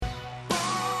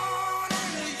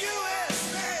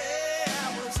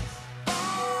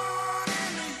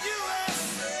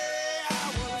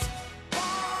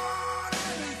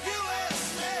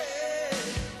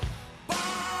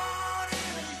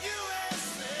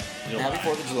July. Happy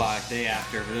 4th of July. Day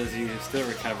after. For those of you still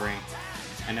recovering,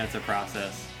 I know it's a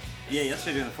process. Yeah,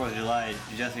 yesterday during the 4th of July,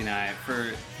 Jesse and I,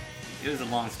 it was a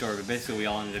long story, but basically we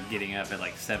all ended up getting up at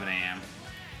like 7 a.m.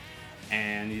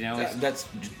 And, you know, That's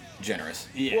generous.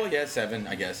 Yeah. Well, yeah, 7,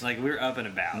 I guess. like we were up and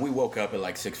about. We woke up at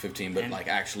like 6:15, but And- like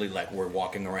actually like we're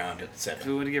walking around at 7.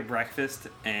 We went to get breakfast,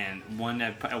 and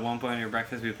at one point in our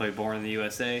breakfast, we played Born in the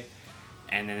USA.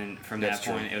 And then from That's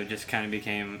that point, true. it just kind of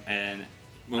became an...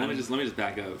 Well, let me just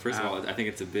back up. First of all, I think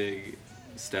it's a big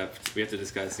step. We have to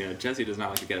discuss. You know, Jesse does not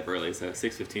like to get up early, so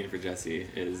 6:15 for Jesse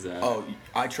is. Oh,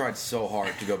 I tried so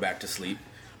hard to go back to sleep,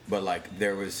 but like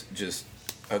there was just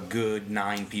a good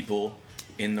 9 people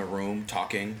in the room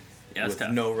talking Yeah, that's with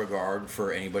tough. no regard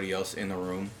for anybody else in the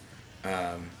room.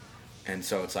 And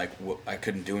so it's like I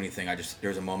couldn't do anything. There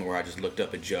was a moment where I just looked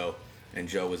up at Joe, and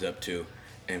Joe was up too,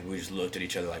 and we just looked at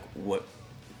each other like, what?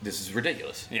 This is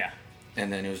ridiculous. Yeah.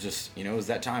 And then it was just, it was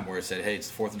that time where it said, hey, it's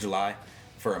the 4th of July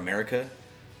for America.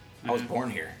 I was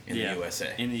born here in the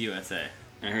USA. In the USA.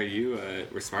 I heard you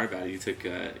were smart about it. You took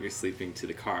your sleeping to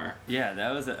the car. Yeah,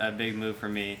 that was a big move for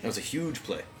me. That was a huge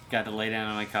play. Got to lay down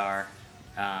in my car.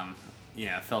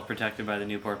 Felt protected by the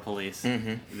Newport police.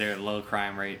 Mm-hmm. Their low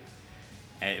crime rate.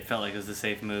 It felt like it was a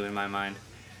safe move in my mind.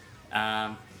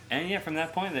 And yeah, from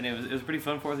that point, then it was a pretty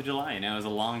fun 4th of July. It was a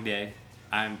long day.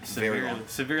 I'm Very long.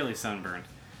 severely sunburned.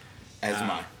 As am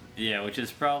I. Yeah, which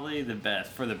is probably the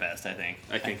best, I think.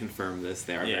 I can confirm this.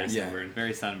 They are Yeah. very Yeah. sunburned.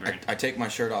 Very sunburned. I take my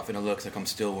shirt off and it looks like I'm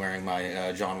still wearing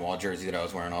my John Wall jersey that I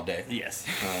was wearing all day. Yes.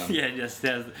 Yeah,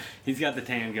 he's got the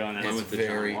tan going. Went On. with the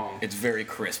John Wall. It's very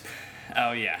crisp.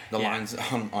 Oh yeah. The yeah. lines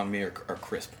on me are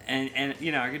crisp. And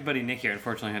our good buddy Nick here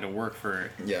unfortunately had to work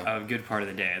for Yeah. a good part of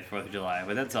the day at the 4th of July,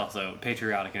 but that's also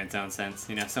patriotic in its own sense.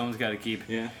 Someone's got to keep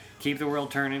the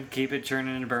world turning, keep it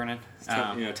churning and burning. It's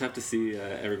tough, tough to see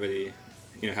everybody,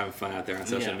 having fun out there on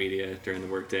social Yeah. media during the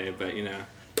workday, but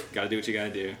got to do what you got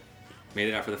to do. Made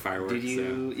it out for the fireworks. Did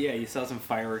you? Yeah, you saw some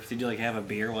fireworks. Did you have a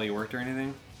beer while you worked or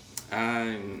anything?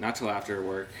 Not till after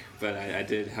work, but I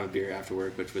did have a beer after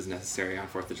work, which was necessary on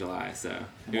 4th of July. So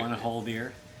One whole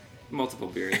beer. multiple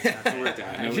beers after work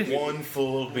out. One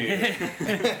full beer.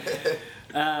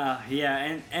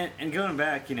 Yeah, and going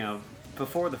back,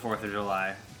 before the 4th of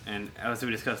July, and as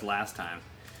we discussed last time,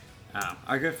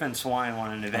 our good friend Swine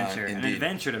won an Indeed.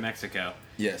 adventure to Mexico.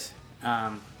 Yes.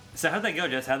 So how'd that go,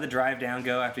 Jess? How'd the drive down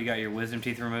go after you got your wisdom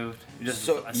teeth removed? Just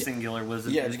a singular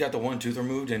wisdom Yeah, I tooth? just got the one tooth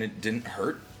removed and it didn't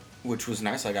hurt, which was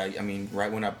nice. Like I mean,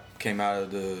 right when I came out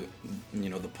of the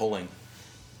pulling,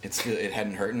 it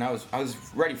hadn't hurt, and I was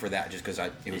ready for that just because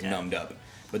it was numbed up.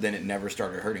 But then it never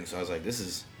started hurting, so I was like, this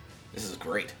is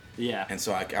great. Yeah. And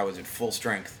so I was at full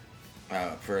strength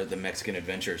for the Mexican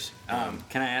adventures.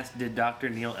 Can I ask, did Dr.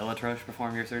 Neil Elatroche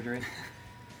perform your surgery?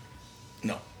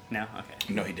 No, No?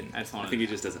 Okay. no, he didn't. I just I wanted think he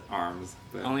just does arms.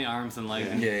 But only arms and legs.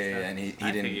 Yeah, and he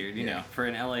I didn't. figured, yeah. for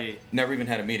an LA Never even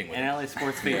had a meeting with him.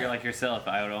 sports figure like yourself,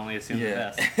 I would only assume the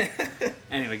Yeah. best.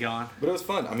 Anyway, go on. But it was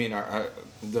fun. I mean,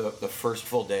 the first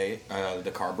full day,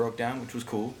 the car broke down, which was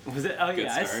cool. Was it? Oh Good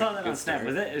yeah, I start, saw that good on Snap. start.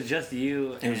 Was it just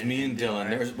you? It was me and Dylan.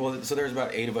 right? There was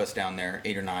about 8 of us down there,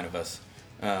 8 or 9 of us,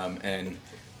 and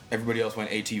everybody else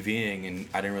went ATVing, and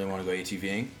I didn't really want to go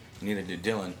ATVing. Neither did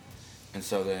Dylan, and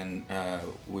so then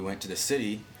we went to the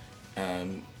city,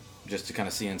 just to kind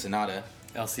of see Ensenada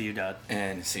LCU dud.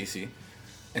 and Cece,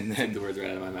 and the then words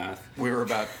right out of my mouth. we were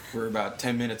about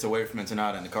 10 minutes away from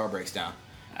Ensenada, and the car breaks down.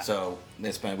 So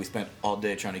we spent all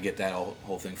day trying to get that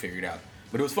whole thing figured out.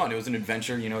 But it was fun. It was an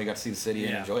adventure. You got to see the city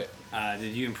and enjoy it.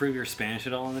 Did you improve your Spanish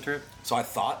at all on the trip? So I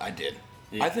thought I did.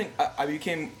 Yeah. I think I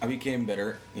became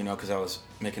better, because I was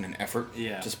making an effort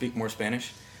to speak more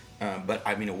Spanish. But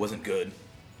I mean, it wasn't good.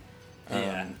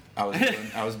 Yeah.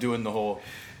 I was doing the whole,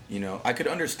 I could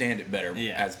understand it better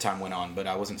Yeah. as time went on, but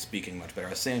I wasn't speaking much better.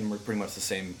 I was saying pretty much the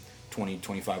same 20,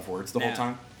 25 words the whole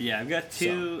time. Yeah, I've got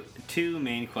two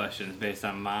main questions based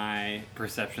on my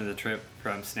perception of the trip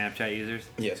from Snapchat users.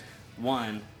 Yes.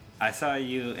 One, I saw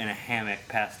you in a hammock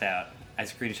passed out. I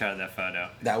screenshotted that photo.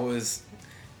 That was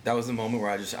the moment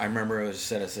where I remember I was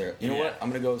set us there. You know Yeah. what? I'm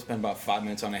gonna go spend about 5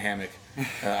 minutes on a hammock. I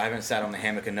haven't sat on the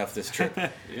hammock enough this trip.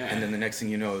 Yeah. And then the next thing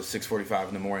you know, it was 6:45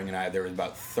 in the morning, and there was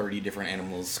about 30 different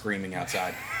animals screaming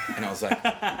outside, and I was like,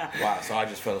 wow. So I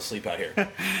just fell asleep out here.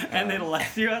 And they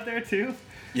left you out there too?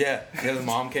 Yeah. The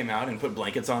mom came out and put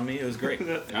blankets on me. It was great. I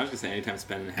was gonna say anytime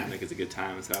spent in a hammock is a good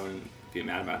time, so I wouldn't be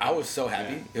mad about that. I was so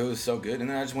happy. It was so good. And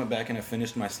then I just went back and I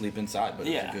finished my sleep inside, but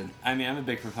it was good. I mean, I'm a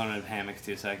big proponent of hammocks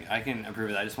too, so I can approve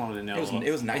of that. I just wanted to know It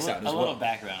was nice out as a little well.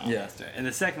 background on Yeah. this. And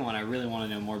the second one, I really want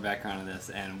to know more background on this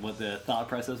and what the thought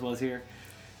process was here.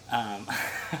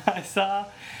 I saw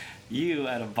you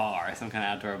at a bar, some kind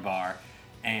of outdoor bar,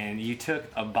 and you took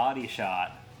a body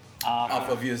shot off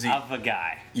of Yazid. off a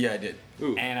guy. Yeah, I did.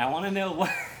 Ooh. And I want to know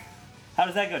how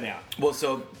does that go down? Well,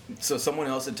 so someone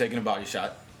else had taken a body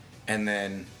shot, and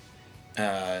then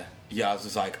Yaz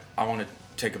was like, I want to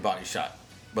take a body shot,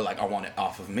 but like I want it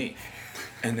off of me.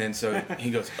 And then so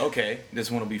he goes, okay, this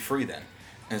one will be free then.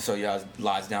 And so Yaz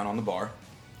lies down on the bar,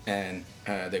 and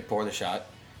they pour the shot,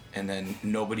 and then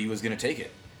nobody was gonna take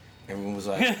it. Everyone was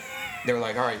like, they were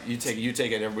like, all right, you take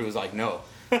it. Everybody was like, no.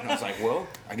 And I was like, well,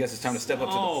 I guess it's time to step up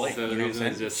to the plate. So you the know what I'm reason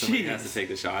saying? is just somebody Jeez. has to take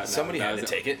the shot. Somebody had to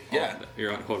take it, yeah.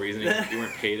 Your whole reason, you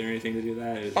weren't paid or anything to do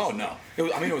that? It was Oh just-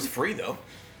 no, it was free though.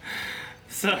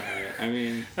 So I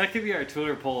mean, that could be our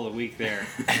Twitter poll of the week there.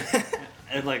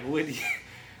 And like, would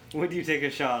you take a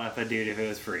shot off a dude if it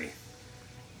was free?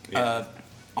 yeah.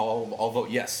 I'll vote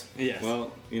yes. Yes.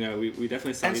 Well, we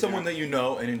definitely saw And you someone down. that you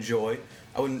know and enjoy.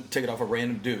 I wouldn't take it off a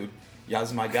random dude. Yaz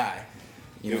is my guy.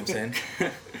 You know what I'm saying?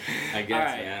 I guess,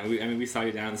 All right. yeah. We saw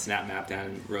you down in the Snap Map down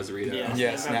in Rosarito. Yeah.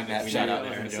 Yeah, Snap Map, We shout know out you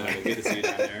there. there, so good to see you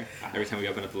down there. Every time we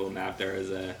open up the little map, there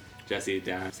was Jesse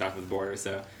down south of the border.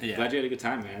 So Yeah. glad you had a good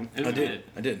time, man. It was I good.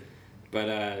 did.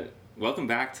 But welcome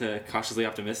back to Cautiously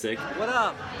Optimistic. What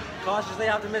up? Cautiously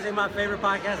Optimistic, my favorite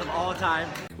podcast of all time.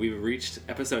 We've reached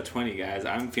episode 20, guys.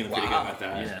 I'm feeling pretty good Wow. about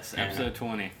that. Yes, And, episode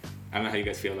 20. I don't know how you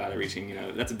guys feel about it reaching.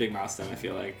 That's a big milestone. I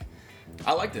feel like.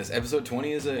 I like this. Episode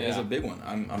 20 is Yeah. a big one.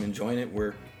 I'm enjoying it.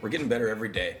 We're getting better every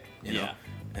day. You know?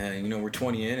 Yeah. And we're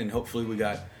 20 in, and hopefully we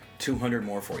got 200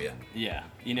 more for you. Yeah,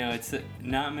 it's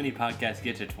not many podcasts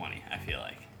get to 20. I feel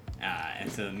like,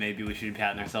 and so maybe we should be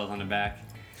patting ourselves on the back.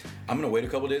 I'm gonna wait a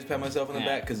couple days to pat myself on the Yeah.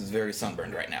 back because it's very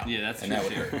sunburned right now. Yeah, that's and true. that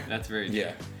would too. hurt. That's very true.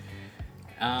 Yeah.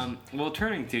 Well,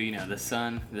 turning to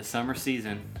the summer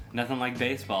season, nothing like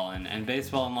baseball, and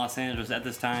baseball in Los Angeles at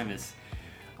this time is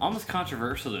almost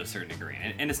controversial to a certain degree,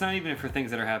 and it's not even for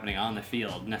things that are happening on the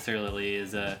field necessarily.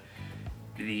 Is the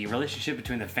relationship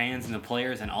between the fans and the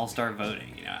players and all-star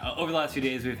voting. Over the last few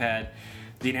days we've had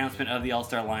the announcement of the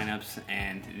all-star lineups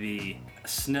and the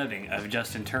snubbing of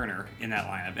Justin Turner in that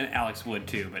lineup, and Alex Wood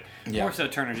too, but Yeah. more so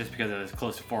Turner just because of his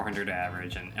close to 400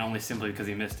 average, and only simply because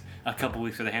he missed a couple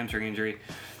weeks with a hamstring injury.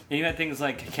 And you had things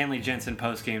like Kenley Jensen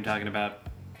post-game talking about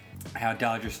how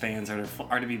Dodgers fans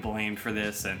are to be blamed for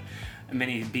this, and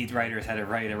many beat writers had to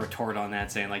write a retort on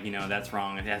that saying that's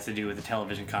wrong, it has to do with the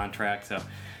television contract. So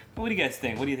what do you guys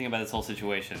think? What do you think about this whole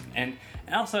situation? And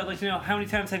also, I'd like to know, how many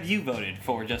times have you voted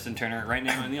for Justin Turner right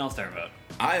now in the All-Star vote?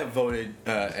 I have voted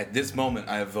at this moment.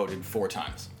 I have voted 4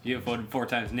 times. You have voted 4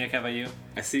 times. Nick, how about you?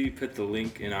 I see you put the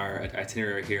link in our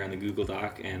itinerary here on the Google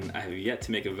Doc, and I have yet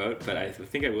to make a vote, but I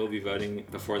think I will be voting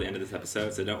before the end of this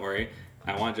episode, so don't worry.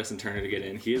 I want Justin Turner to get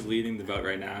in. He is leading the vote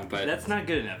right now, but That's not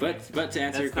good enough. but to answer your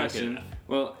That's not good question, enough.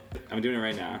 well, I'm doing it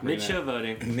right now. We're Mid-show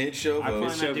voting. Mid-show I vote.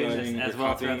 plan on doing this as we're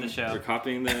well throughout copying- the show. We're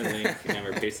copying the link and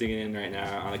we're pasting it in right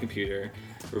now on the computer.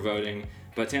 We're voting.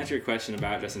 But to answer your question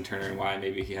about Justin Turner and why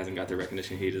maybe he hasn't got the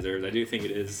recognition he deserves, I do think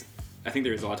I think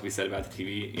there is a lot to be said about the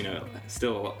TV.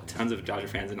 Still tons of Dodger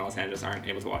fans in Los Angeles aren't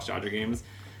able to watch Dodger games,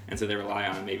 and so they rely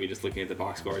on maybe just looking at the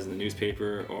box scores in the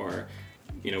newspaper or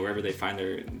wherever they find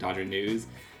their Dodger news,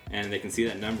 and they can see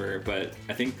that number. But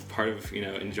I think part of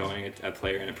enjoying a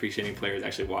player and appreciating players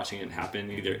actually watching it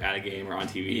happen either at a game or on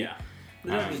TV. Yeah.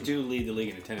 The Dodgers do lead the league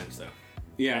in attendance, though.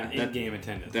 Yeah, In-game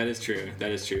attendance. That is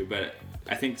true. But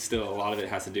I think still a lot of it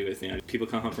has to do with people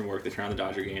come home from work, they turn on the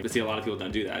Dodger game. But see, a lot of people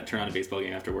don't do that. Turn on a baseball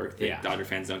game after work. Yeah. Dodger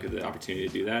fans don't get the opportunity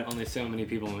to do that. Only so many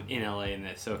people in LA in the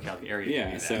SoCal area can Yeah,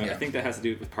 do that. so Yeah. I think that has to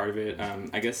do with part of it.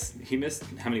 I guess he missed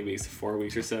how many weeks? 4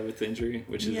 weeks or so with the injury,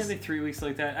 which Yeah, is maybe 3 weeks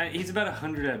like that. He's about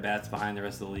 100 at bats behind the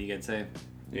rest of the league, I'd say.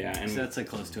 yeah, and So that's like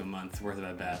close to a month's worth of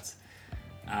at bats.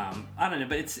 I don't know,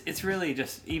 but it's really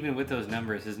just, even with those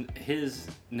numbers, his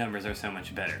numbers are so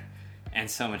much better and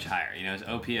so much higher. His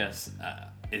OPS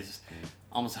is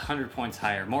almost 100 points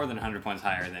higher, more than 100 points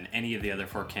higher than any of the other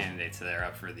 4 candidates that are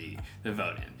up for the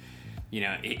vote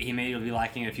in. He may be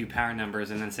lacking a few power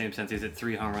numbers, and then same sense he's at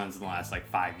 3 home runs in the last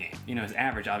 5 games. His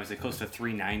average obviously close to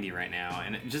 390 right now,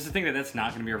 and just to think that that's not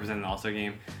going to be represented in the All-Star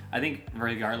game, I think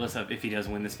regardless of if he does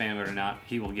win this fan vote or not,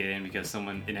 he will get in because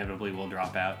someone inevitably will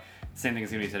drop out. Same thing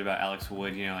is going to be said about Alex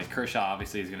Wood. Kershaw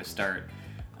obviously is going to start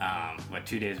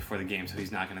 2 days before the game, so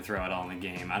he's not going to throw it all in the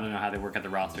game. I don't know how they work at the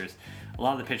rosters. A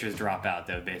lot of the pitchers drop out,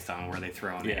 though, based on where they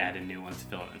throw, and they add in new ones to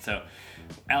fill it in. So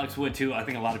Alex Wood, too, I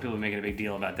think a lot of people are making a big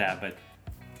deal about that, but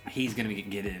he's going to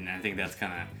get in, and I think that's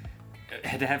kind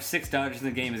of... To have 6 Dodgers in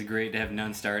the game is great. To have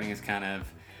none starting is kind of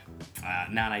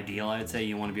not ideal, I'd say.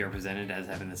 You want to be represented as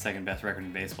having the second best record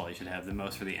in baseball. You should have the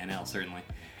most for the NL, certainly.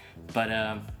 But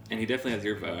And he definitely has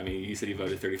your vote. I mean, you said he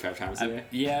voted 35 times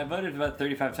today. I voted about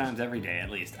 35 times every day at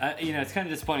least. It's kind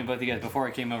of disappointing. Both of you guys before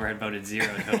I came over had voted 0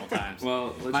 total times.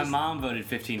 Well, my mom voted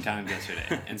 15 times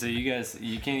yesterday, and so you guys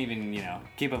can't even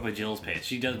keep up with Jill's pace.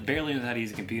 She does barely knows how to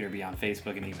use a computer beyond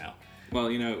Facebook and email. Well,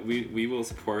 we will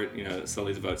support,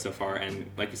 Sully's vote so far,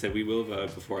 and like you said, we will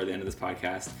vote before the end of this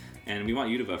podcast, and we want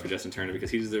you to vote for Justin Turner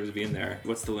because he deserves to be in there.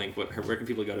 What's the link? Where can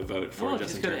people go to vote for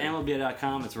Justin Turner? Just go to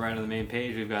MLB.com. It's right on the main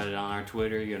page. We've got it on our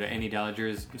Twitter. You go to any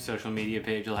Dodgers social media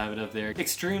page. You'll have it up there.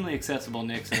 Extremely accessible,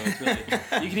 Nick. So it's really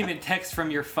you can even text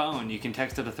from your phone. You can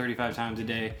text up to 35 times a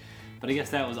day. But I guess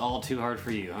that was all too hard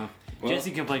for you, huh? Well,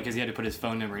 Jesse complained because he had to put his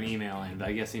phone number and email in, but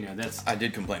I guess, that's... I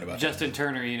did complain about Justin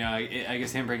Turner, I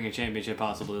guess him bringing a championship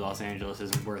possibly to Los Angeles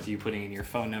isn't worth you putting in your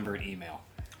phone number and email.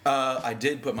 I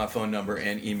did put my phone number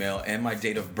and email and my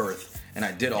date of birth, and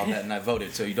I did all that, and I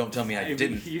voted, so you don't tell me I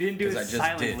didn't. You didn't do it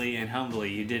silently and humbly.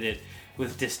 You did it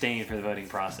with disdain for the voting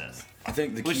process. I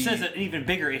think the key... Which says an even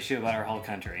bigger issue about our whole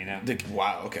country,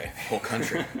 Wow, okay. Whole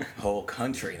country. Whole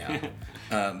country now.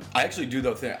 I actually do,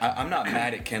 though, I'm not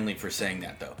mad at Kenley for saying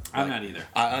that, though. I'm not either.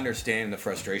 I understand the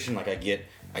frustration. Like, I get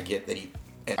that he...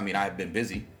 I mean, I've been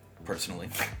busy, personally.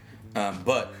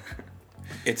 But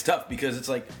it's tough because it's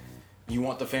like... You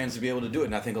want the fans to be able to do it,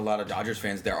 and I think a lot of Dodgers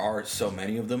fans, there are so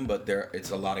many of them, but it's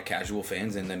a lot of casual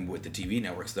fans, and then with the TV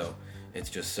networks, though, it's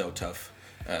just so tough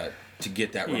to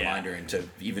get that reminder and to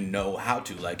even know how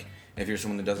to. Like, if you're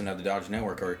someone that doesn't have the Dodgers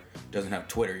network or doesn't have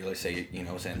Twitter, let's say,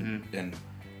 and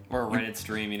or a Reddit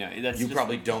stream, that's you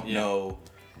probably don't know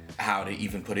how to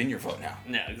even put in your vote now.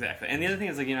 No, exactly. And the other thing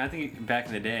is, I think back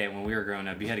in the day when we were growing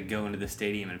up, you had to go into the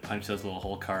stadium and punch those little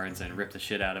hole cards and rip the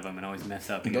shit out of them and always mess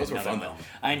up. And those were fun, though.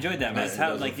 I enjoyed that. But that's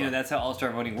how, that's how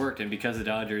All-Star voting worked. And because the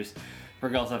Dodgers,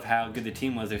 regardless of how good the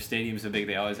team was, their stadium's so big,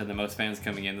 they always had the most fans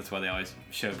coming in. That's why they always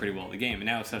showed pretty well at the game. And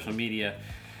now with social media,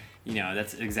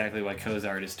 that's exactly why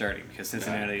Cozart is starting. Because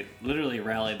Cincinnati literally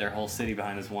rallied their whole city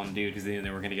behind this one dude because they knew they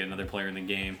were going to get another player in the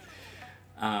game.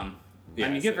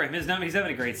 Good for him. He's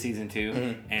having a great season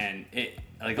too, and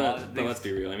but let's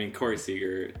be real. I mean, Corey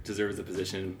Seager deserves the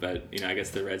position, but I guess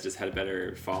the Reds just had a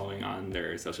better following on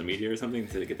their social media or something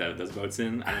to get those votes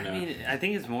in. I don't know. I mean, I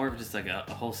think it's more of just like a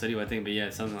whole citywide thing,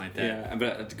 but something like that. Yeah,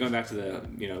 but going back to the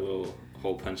little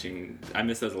hole punching, I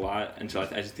miss those a lot until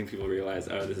I just think people realize,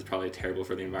 oh, this is probably terrible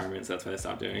for the environment, so that's why they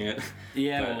stopped doing it.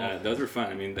 Yeah, but those were fun.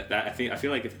 I mean, I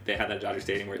feel like if they had that Dodger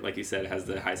Stadium where, like you said, has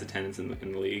the highest attendance in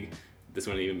the league, this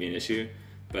wouldn't even be an issue.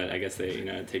 But I guess they,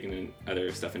 taken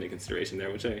other stuff into consideration there,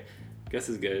 which I guess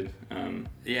is good.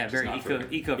 Very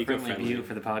eco-friendly view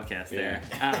for the podcast there.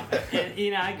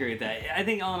 And, I agree with that. I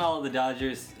think all in all, the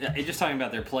Dodgers, just talking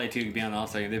about their play too, beyond the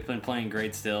All-Star game, they've been playing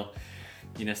great still.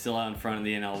 Still out in front of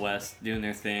the NL West, doing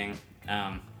their thing.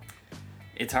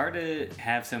 It's hard to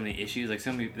have so many issues.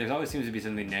 There always seems to be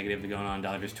something negative going on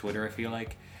Dodgers Twitter, I feel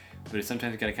like. But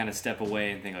sometimes you got to kind of step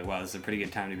away and think like, wow, this is a pretty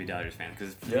good time to be a Dodgers fan.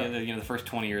 Because the first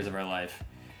 20 years of our life,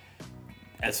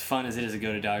 as fun as it is to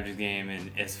go to a Dodgers game and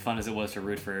as fun as it was to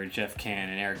root for Jeff Cann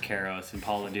and Eric Karros and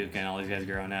Paul LaDuca and all these guys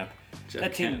growing up,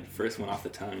 Jeff Cann, first one off the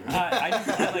tongue. I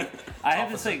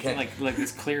have this like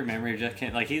this clear memory of Jeff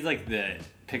Cann. Like he's like the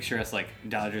picturesque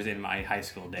Dodgers in my high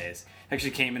school days.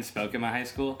 Actually came and spoke in my high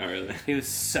school. Oh really? He was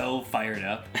so fired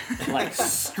up, like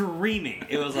screaming.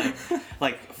 It was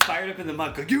like fired up in the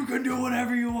mud. Like, you can do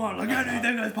whatever you want. Like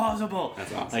anything is possible.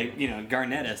 That's awesome. Like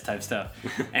Garnett-esque type stuff.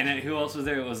 And then who else was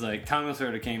there? It was like Tommy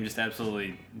Lasorda came, just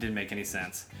absolutely didn't make any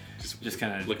sense. Just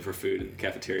kind of looking for food in the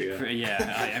cafeteria.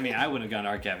 I mean, I wouldn't have gone to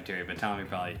our cafeteria, but Tommy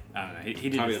probably, I don't know, he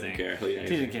did Tommy his thing. Care. He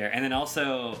didn't care. And then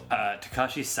also,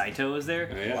 Takashi Saito was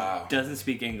there. Oh, yeah. Wow. Doesn't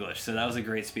speak English, so that was a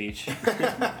great speech.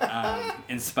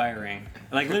 Inspiring.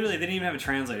 Like, literally, they didn't even have a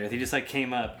translator. He just,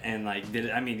 came up and, did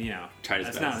it. I mean, tried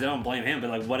his best. I don't blame him,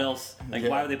 but, what else?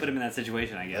 Why would they put him in that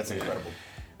situation, I guess? That's incredible.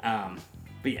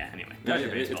 But yeah, anyway.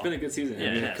 It's been a good season.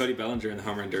 Yeah, Cody Bellinger in the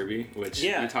home run derby, which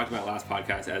we talked about last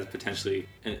podcast as potentially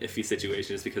an iffy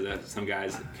situation just because some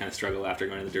guys kind of struggle after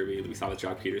going to the derby. We saw with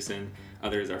Jock Peterson.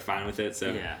 Others are fine with it.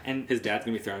 So and his dad's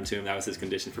going to be thrown to him. That was his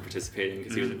condition for participating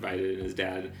because he was invited, and his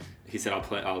dad, he said,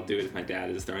 I'll do it if my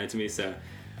dad is throwing it to me. So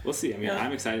we'll see. I mean,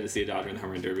 I'm excited to see a Dodger in the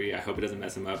home run derby. I hope it doesn't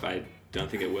mess him up. I don't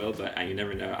think it will, but you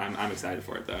never know. I'm excited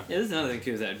for it, though. Yeah, this is another thing,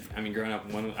 too, is that, growing up,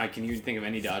 can you think of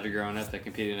any Dodger growing up that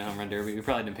competed in a home run derby? We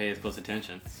probably didn't pay as close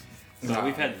attention. So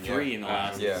we've had 3 in the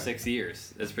last 6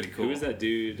 years. That's pretty cool. Who was that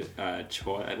dude?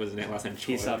 Choi? Was his last name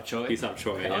Choi? Hee-Seop Choi? Hee-Seop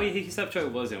Choi, yeah. Oh, yeah, Hee-Seop Choi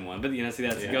was in one. But, see,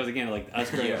 that goes again, us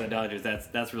growing up with the Dodgers,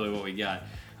 that's really what we got.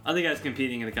 Other guys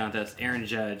competing in the contest, Aaron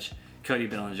Judge, Cody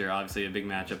Bellinger, obviously a big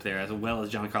matchup there, as well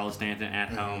as Giancarlo Stanton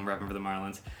at home, repping for the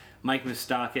Marlins. Mike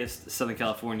Moustakas, Southern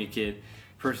California kid,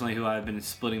 personally who I've been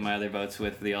splitting my other votes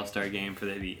with for the All-Star game for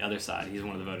the other side. He's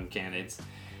one of the voting candidates.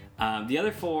 The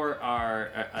other four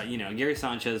are, Gary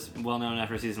Sanchez, well known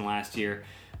after a season last year,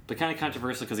 but kind of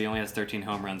controversial because he only has 13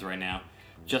 home runs right now.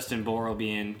 Justin Boral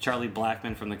being Charlie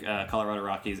Blackmon from the Colorado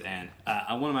Rockies, and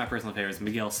one of my personal favorites,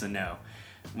 Miguel Sano,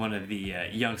 one of the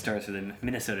young stars for the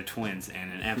Minnesota Twins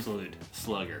and an absolute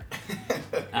slugger.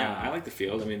 Yeah, I like the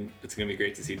field. I mean, it's going to be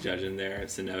great to see Judge in there.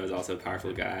 Sano is also a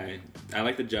powerful guy. I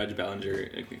like the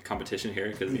Judge-Bellinger competition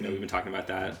here because, we've been talking about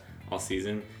that all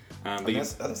season. But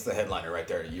that's the headliner right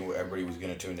there. Everybody was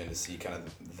going to tune in to see kind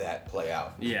of that play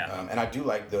out. Yeah. And I do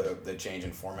like the change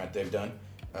in format they've done.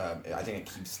 I think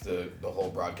it keeps the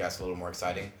whole broadcast a little more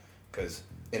exciting because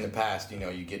in the past,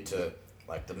 you get to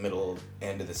like the middle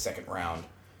end of the second round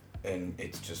and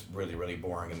it's just really, really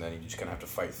boring, and then you just kind of have to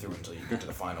fight through until you get to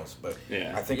the finals. But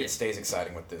yeah. I think it stays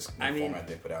exciting with this format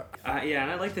they put out. Yeah,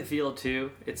 and I like the field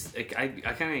too. I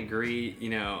kind of agree.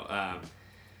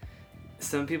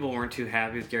 Some people weren't too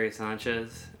happy with Gary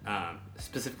Sanchez,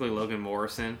 specifically Logan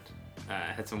Morrison.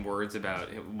 Had some words about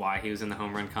why he was in the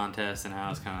home run contest and how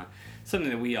it's kind of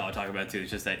something that we all talk about too. It's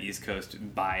just that East Coast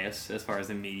bias as far as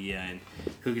the media and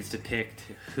who gets to pick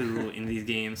who in these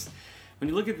games. When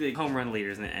you look at the home run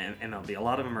leaders in the MLB, a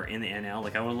lot of them are in the NL.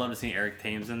 Like, I would love to see Eric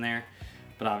Thames in there,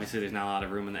 but obviously there's not a lot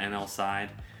of room in the NL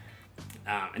side.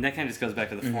 And that kind of just goes back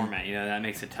to the format. That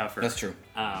makes it tougher. That's true.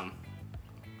 I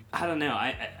don't know.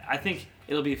 I think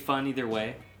it'll be fun either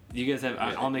way. You guys have.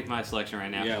 I'll make my selection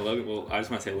right now. Yeah, Logan. Well, I just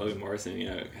want to say Logan Morrison.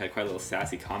 Had quite a little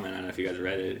sassy comment. I don't know if you guys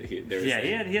read it.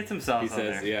 He had some sauce. He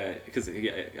says, because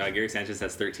Gary Sanchez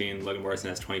has 13, Logan Morrison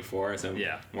has 24. So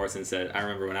Morrison said, "I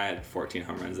remember when I had 14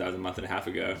 home runs. That was a month and a half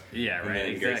ago." Yeah, right. And then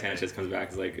exactly. Gary Sanchez comes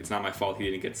back. Is like, "It's not my fault. He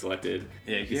didn't get selected."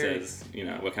 Yeah, he says,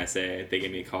 "What can I say? They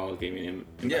gave me a call. Gave me an."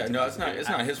 Yeah, no, it's not. It's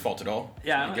not his fault at all.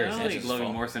 Yeah, I don't think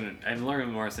Logan Morrison. And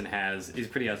Logan Morrison he's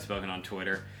pretty outspoken on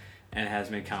Twitter, and has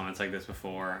made comments like this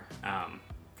before.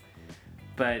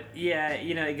 But yeah,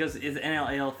 it goes. It's an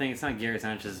NL thing. It's not Gary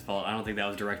Sanchez's fault. I don't think that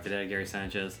was directed at Gary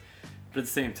Sanchez. But at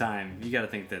the same time, you got to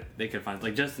think that they could find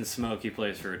Justin Smoke. He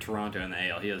plays for Toronto in the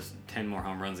AL. He has 10 more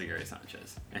home runs than Gary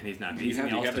Sanchez, and he's not. You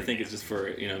have to think it's just for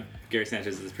Gary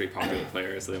Sanchez is a pretty popular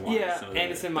player, so they want.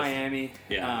 And it's in Miami.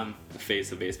 The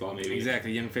face of baseball, maybe.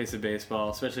 Exactly, young face of baseball,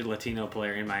 especially Latino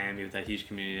player in Miami with that huge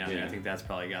community down there. I think that's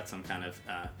probably got some kind of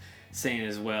saying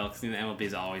as well, because the MLB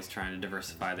is always trying to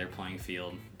diversify their playing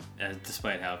field,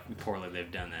 despite how poorly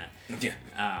they've done that.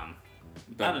 Yeah.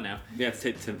 But, I don't know. Yeah,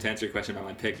 to answer your question about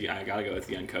my pick, I gotta go with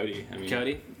young Cody.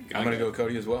 Cody? I'm gonna go with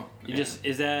Cody as well.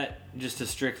 Is that just a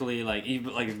strictly you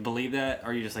believe that, or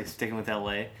are you just sticking with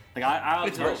LA?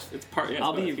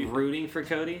 I'll be rooting for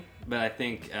Cody, but I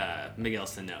think Miguel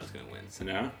Sano is gonna win.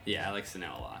 Sano? Yeah, I like Sano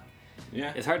a lot.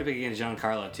 Yeah, it's hard to pick against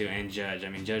Giancarlo too and Judge.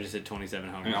 Judge has hit 27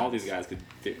 home runs. All these guys could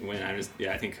win.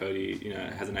 I think Cody,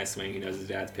 has a nice swing. He knows his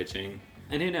dad's pitching.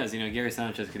 And who knows? Gary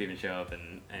Sanchez could even show up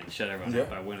and shut everyone up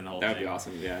by winning the whole thing. That'd be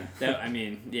awesome. Yeah.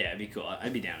 It'd be cool.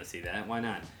 I'd be down to see that. Why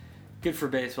not? Good for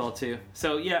baseball too.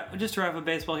 So yeah, just to wrap up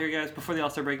baseball here, guys. Before the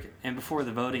All-Star break and before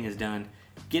the voting is done,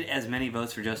 get as many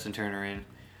votes for Justin Turner in.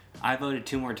 I voted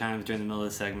 2 more times during the middle of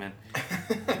the segment.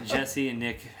 Jesse and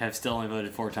Nick have still only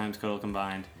voted 4 times total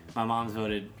combined. My mom's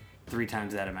voted 3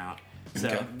 times that amount.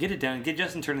 So get it done. Get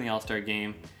Justin Turner in the All-Star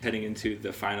game. Heading into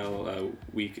the final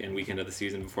week and weekend of the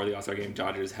season before the All-Star game,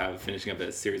 Dodgers have finishing up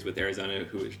a series with Arizona,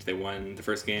 which they won the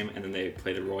first game, and then they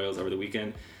play the Royals over the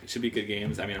weekend. It should be good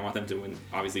games. I want them to win,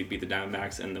 obviously beat the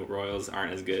Diamondbacks, and the Royals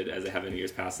aren't as good as they have in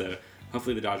years past, so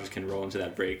hopefully the Dodgers can roll into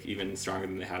that break even stronger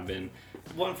than they have been.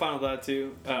 One final thought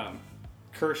too.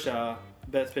 Kershaw,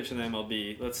 best pitcher in the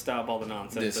MLB. Let's stop all the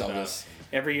nonsense about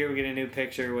every year we get a new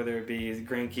picture, whether it be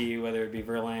Greinke, whether it be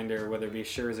Verlander, whether it be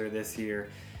Scherzer this year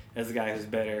as the guy who's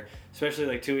better.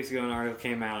 Especially 2 weeks ago, an article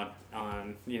came out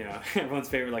on everyone's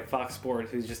favorite Fox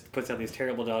Sports, who just puts out these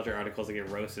terrible Dodger articles that get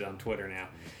roasted on Twitter now,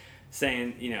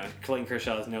 saying Clayton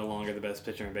Kershaw is no longer the best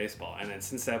pitcher in baseball. And then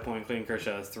since that point, Clayton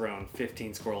Kershaw has thrown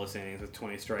 15 scoreless innings with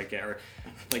 20 strikeouts,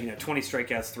 20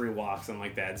 strikeouts, 3 walks, something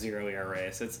like that, 0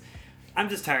 ERA. So I'm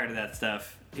just tired of that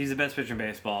stuff. He's the best pitcher in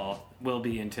baseball. Will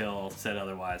be until said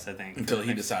otherwise, I think. Until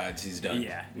he decides he's done.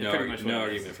 Yeah. No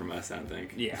argument from us, I don't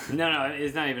think. Yeah. No,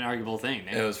 it's not even an arguable thing.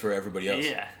 It was for everybody else.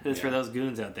 Yeah. It's for those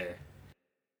goons out there.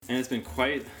 And it's been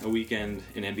quite a weekend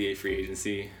in NBA free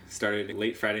agency. Started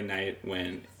late Friday night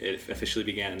when it officially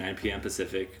began at 9 p.m.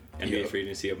 Pacific. NBA free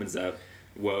agency opens up.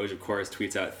 Woj, of course,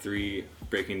 tweets out 3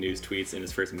 breaking news tweets in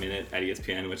his first minute at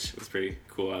ESPN, which was pretty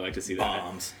cool. I like to see that.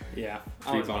 Bombs. Yeah.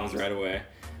 3 bombs right away.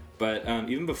 But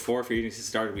even before free agency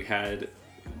started, we had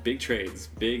big trades,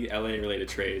 big LA-related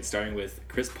trades, starting with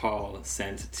Chris Paul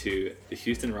sent to the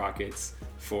Houston Rockets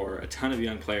for a ton of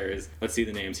young players. Let's see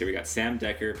the names here. We got Sam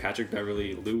Decker, Patrick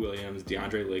Beverly, Lou Williams,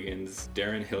 DeAndre Liggins,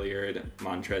 Darren Hilliard,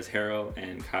 Montrezl Harrell,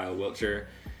 and Kyle Wiltshire,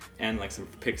 and like some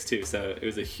picks too. So it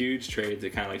was a huge trade to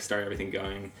kind of like start everything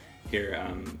going here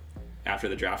after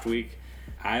the draft week.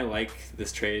 I like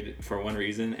this trade for one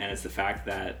reason, and it's the fact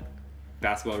that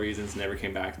basketball reasons never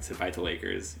came back to bite the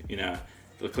Lakers. You know,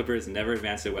 the Clippers never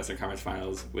advanced to the Western Conference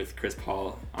Finals with Chris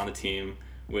Paul on the team,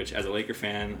 which as a Laker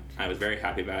fan, I was very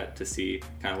happy about to see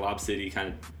kind of Lob City kind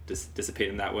of dissipate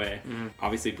in that way. Mm-hmm.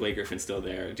 Obviously, Blake Griffin's still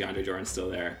there, DeAndre Jordan's still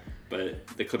there, but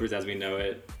the Clippers as we know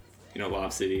it, you know,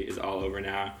 Lob City is all over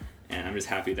now, and I'm just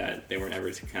happy that they weren't there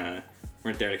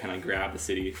to kind of grab the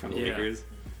city from the Lakers.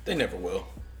 They never will.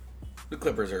 The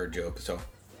Clippers are a joke, so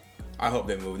I hope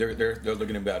they move. They're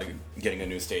looking about getting a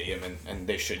new stadium, and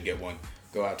they should get one.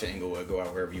 Go out to Inglewood. Go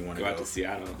out wherever you want to go. Go out to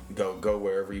Seattle. Go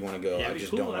wherever you want to go. Yeah, I just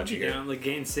cool. don't want you here. Like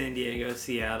in San Diego,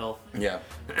 Seattle. Yeah.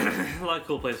 A lot of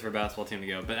cool places for a basketball team to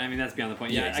go. But I mean, that's beyond the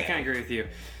point. Yeah, exactly. I kind of agree with you.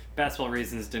 Basketball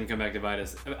reasons didn't come back to bite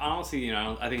us. Honestly, you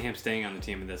know, I think him staying on the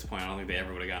team at this point, I don't think they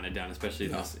ever would have gotten it done,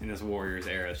 especially in this Warriors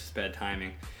era. It's just bad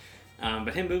timing.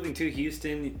 But him moving to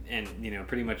Houston and, you know,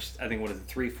 pretty much, I think,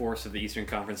 3/4 of the Eastern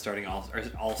Conference starting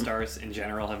all-stars in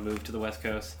general have moved to the West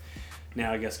Coast.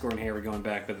 Now, I guess Gordon Hayward going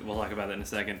back, but we'll talk about that in a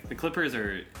second. The Clippers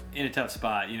are in a tough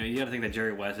spot. You know, you got to think that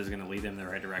Jerry West is going to lead them in the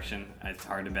right direction. It's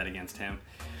hard to bet against him.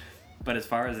 But as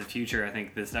far as the future, I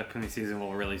think this upcoming season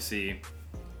we'll really see,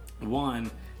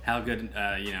 one, how good,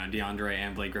 DeAndre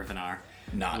and Blake Griffin are.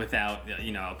 Without,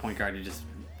 a point guard to just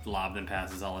lob them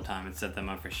passes all the time and set them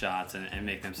up for shots and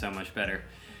make them so much better.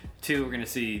 Two, we're going to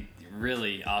see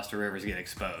really Austin Rivers get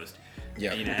exposed.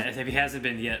 Yeah. You know, if he hasn't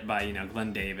been yet by,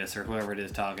 Glenn Davis or whoever it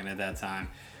is talking at that time,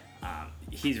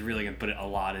 he's really going to put a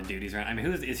lot of duties around. I mean,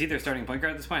 is he their starting point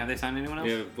guard at this point? Have they signed anyone else?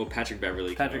 Yeah, well, Patrick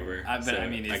Beverly came over. I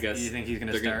guess, do you think he's going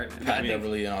to start? Pat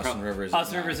Beverly and Austin Rivers.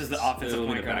 Austin Rivers is the offensive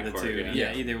point guard of the two.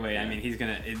 Yeah, either way. Yeah. I mean, he's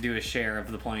going to do a share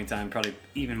of the playing time, probably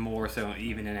even more so,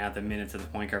 even in out the minutes of the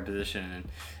point guard position. And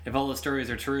if all the stories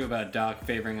are true about Doc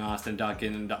favoring Austin, Doc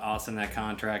getting Austin that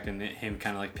contract, and him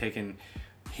kind of like picking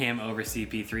him over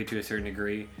CP3 to a certain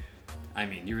degree, I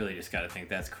mean, you really just got to think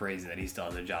that's crazy that he still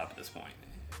has a job at this point.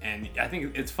 And I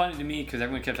think it's funny to me because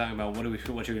everyone kept talking about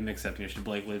what should we mix up? Should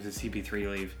Blake leave? Does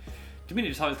CP3 leave? To me, it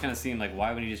just always kind of seemed like, why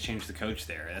wouldn't you just change the coach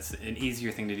there? That's an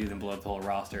easier thing to do than blow up the whole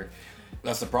roster.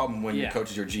 That's the problem when your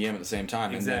coach is your GM at the same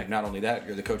time. Exactly. And then not only that,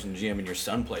 you're the coach and the GM and your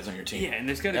son plays on your team. Yeah, and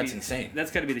that's insane. That's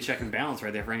got to be the check and balance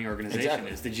right there for any organization.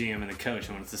 Exactly. Is the GM and the coach.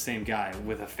 And when it's the same guy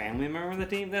with a family member on the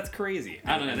team, that's crazy.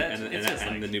 I don't know.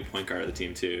 And the new point guard of the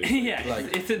team too. Yeah,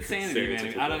 it's insanity,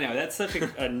 man. I don't know. That's such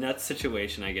a nuts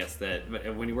situation, I guess,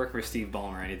 that when you work for Steve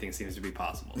Ballmer, anything seems to be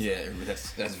possible. Yeah,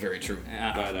 that's very true.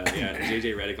 But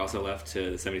JJ Redick also left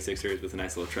to the 76ers with a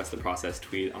nice little trust the process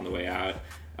tweet on the way out.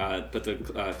 But the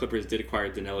Clippers did acquire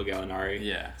Danilo Gallinari.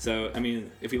 Yeah. So, I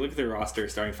mean, if you look at their roster,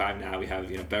 starting five now, we have,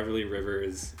 Beverly,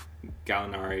 Rivers,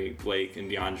 Gallinari, Blake,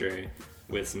 and DeAndre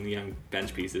with some young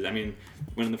bench pieces. I mean,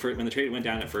 when the trade went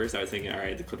down at first, I was thinking, all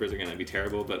right, the Clippers are going to be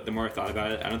terrible. But the more I thought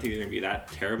about it, I don't think they're going to be that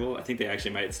terrible. I think they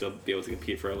actually might still be able to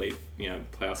compete for a late,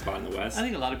 playoff spot in the West. I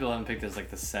think a lot of people haven't picked as like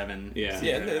the 7. Yeah,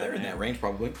 they're in that range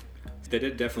probably. They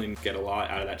did definitely get a lot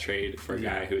out of that trade for a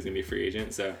guy who was going to be a free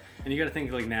agent. So, and you got to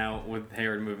think like now with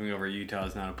Hayward moving over,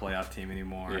 Utah's not a playoff team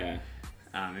anymore. Yeah.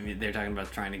 I mean, they're talking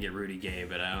about trying to get Rudy Gay,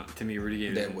 but to me,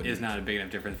 Rudy Gay is not a big enough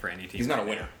difference for any team. He's not a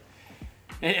winner.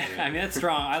 Yeah, I mean, that's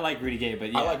strong. I like Rudy Gay,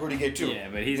 but yeah. I like Rudy Gay too. Yeah,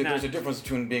 but he's There's a difference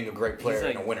between being a great player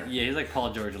and a winner. Yeah, he's like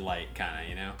Paul George light,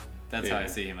 kind of, That's how I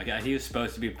see him. Like, he was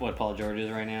supposed to be what Paul George is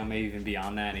right now, maybe even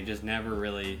beyond that, and he just never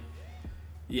really...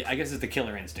 Yeah, I guess it's the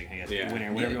killer instinct, I guess. Yeah.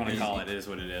 Winner, whatever you want to call it, is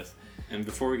what it is. And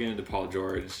before we get into Paul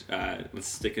George, let's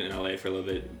stick it in LA for a little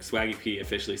bit. Swaggy P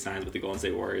officially signs with the Golden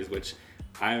State Warriors, which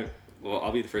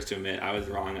I'll be the first to admit I was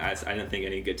wrong. I didn't think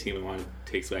any good team would want to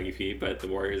take Swaggy P, but the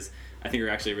Warriors, I think, are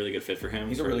actually a really good fit for him.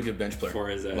 He's a really good bench player. For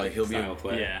his style of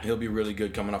play. Yeah. He'll be really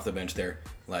good coming off the bench there.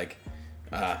 The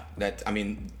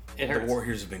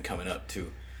Warriors have been coming up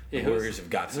too. The Warriors have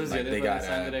got some. They got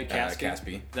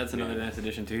Caspi. That's another nice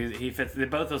addition too. He fits.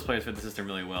 Both those players fit the system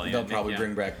really well. They'll probably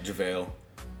bring back JaVale.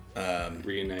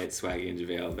 Reunite Swaggy and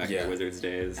JaVale back in the Wizards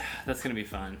days. That's gonna be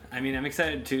fun. I mean, I'm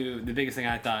excited too. The biggest thing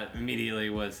I thought immediately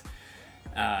was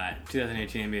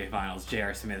 2018 NBA Finals.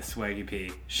 J.R. Smith, Swaggy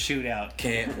P, shootout.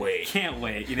 Can't wait. Can't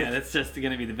wait. That's just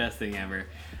gonna be the best thing ever.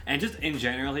 And just in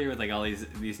general here with like all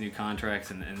these new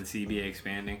contracts and the CBA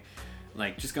expanding.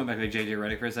 Like, just going back to JJ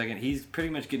Redick for a second, he's pretty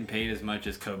much getting paid as much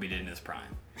as Kobe did in his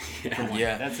prime.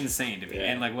 Yeah. That's insane to me. Yeah.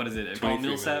 And, like, what is it? Paul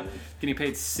Millsap getting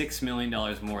paid $6 million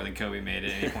more than Kobe made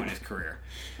at any point in his career.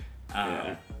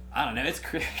 I don't know. It's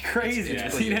crazy.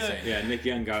 It's pretty insane. Yeah, Nick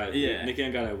Young got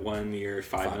a 1 year,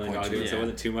 $5 million deal, so it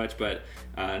wasn't too much. But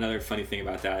another funny thing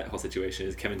about that whole situation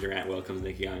is Kevin Durant welcomes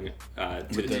Nick Young to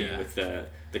the team with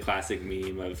the classic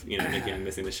meme of Nick Young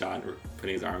missing the shot and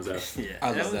putting his arms up. Yeah,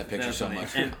 I love that picture so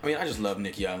much. I mean, I just love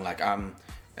Nick Young. Like,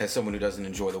 as someone who doesn't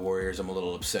enjoy the Warriors, I'm a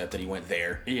little upset that he went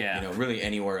there. Yeah. Really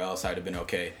anywhere else I'd have been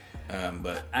okay.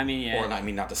 But I mean, yeah. Or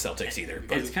not the Celtics either.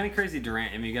 But It's kind of crazy,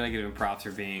 Durant. I mean, you gotta give him props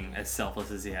for being as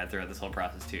selfless as he had throughout this whole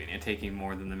process too, and taking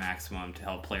more than the maximum to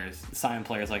help sign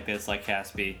players like this, like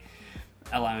Caspi,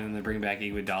 allowing them to bring back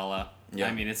Iguodala. Yeah.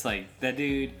 I mean, it's like that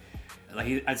dude.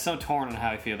 Like I'm so torn on how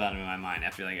I feel about him in my mind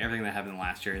after like everything that happened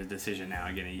last year, his decision now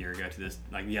again a year ago to this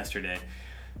like yesterday.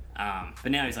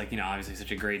 But now he's like obviously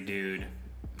such a great dude,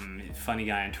 funny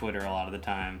guy on Twitter a lot of the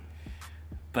time,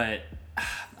 but.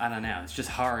 I don't know. It's just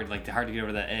hard to get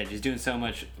over that edge. He's doing so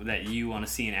much that you want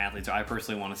to see in athletes, or I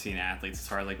personally want to see in athletes, as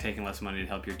far as like taking less money to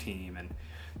help your team and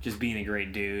just being a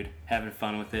great dude, having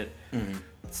fun with it. Mm-hmm.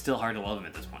 It's still hard to love him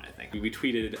at this point, I think. We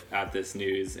tweeted out this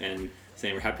news and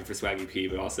saying we're happy for Swaggy P,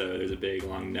 but also there's a big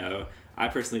long no. I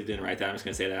personally didn't write that. I'm just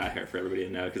going to say that out here for everybody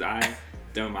to know because I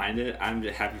don't mind it. I'm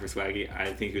just happy for Swaggy.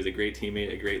 I think he was a great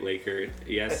teammate, a great Laker.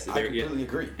 Yes, I completely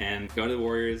agree. And going to the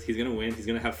Warriors, he's going to win. He's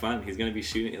going to have fun. He's going to be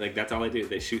shooting. Like, that's all they do.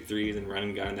 They shoot threes and run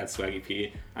and gun. That's Swaggy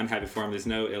P. I'm happy for him. There's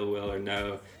no ill will or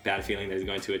no bad feeling that he's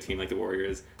going to a team like the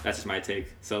Warriors. That's just my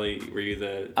take. Sully, were you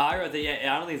the... I wrote that,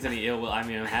 yeah, I don't think there's any ill will. I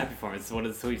mean, I'm happy for him. It's what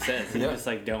his tweet says. He's just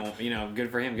like, don't,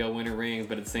 good for him, go win a ring,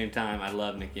 but at the same time, I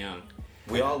love Nick Young.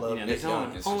 We all love Nick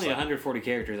Young. There's only 140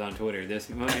 characters on Twitter. There's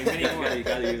many more. You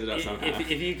gotta use it up somehow.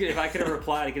 If I could have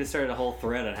replied, I could have started a whole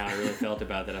thread on how I really felt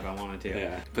about that if I wanted to.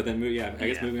 Yeah, but then I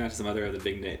guess moving on to some other of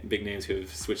the big names who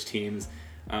have switched teams.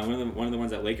 One of the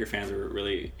ones that Laker fans were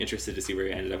really interested to see where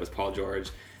he ended up was Paul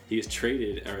George. He was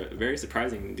traded, a very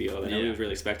surprising deal that nobody was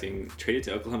really expecting, traded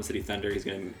to Oklahoma City Thunder. He's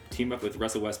going to team up with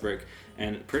Russell Westbrook.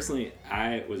 And personally,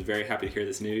 I was very happy to hear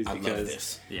this news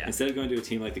because instead of going to a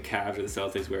team like the Cavs or the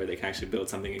Celtics where they can actually build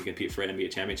something and compete for an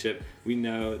NBA championship, we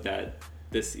know that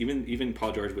even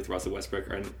Paul George with Russell Westbrook,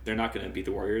 they're not going to beat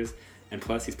the Warriors. And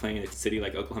plus, he's playing in a city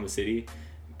like Oklahoma City.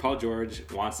 Paul George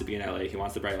wants to be in LA. He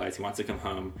wants the bright lights. He wants to come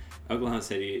home. Oklahoma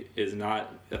City is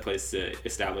not a place to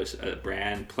establish a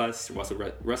brand. Plus,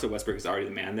 Russell Westbrook is already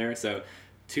the man there. So,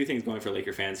 two things going for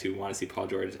Laker fans who want to see Paul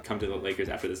George come to the Lakers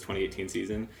after this 2018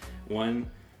 season.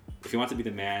 One, if he wants to be the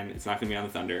man, it's not going to be on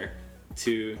the Thunder.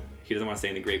 Two, he doesn't want to stay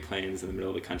in the Great Plains in the middle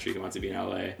of the country. He wants to be in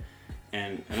LA.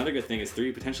 And another good thing is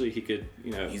three, potentially he could,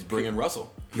 He's bringing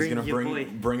Russell. He's going to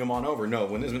bring him on over. No,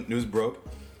 when this news broke,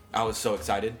 I was so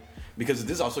excited. Because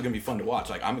this is also going to be fun to watch.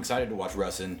 Like, I'm excited to watch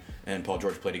Russ and Paul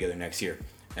George play together next year.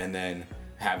 And then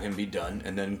have him be done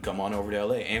and then come on over to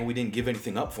LA. And we didn't give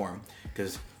anything up for him.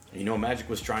 Because, Magic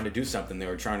was trying to do something. They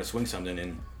were trying to swing something.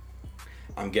 And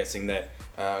I'm guessing that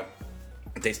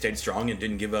they stayed strong and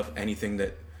didn't give up anything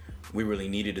that we really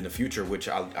needed in the future, which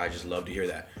I just love to hear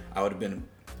that. I would have been,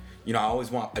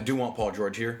 I do want Paul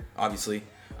George here, obviously.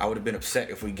 I would have been upset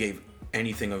if we gave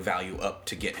anything of value up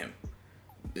to get him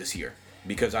this year.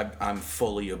 Because I'm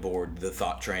fully aboard the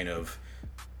thought train of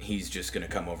he's just going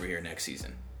to come over here next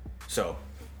season. So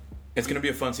it's going to be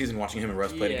a fun season watching him and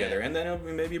Russ play together. And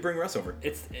then maybe bring Russ over.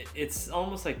 It's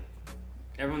almost like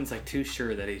everyone's like too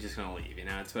sure that he's just going to leave.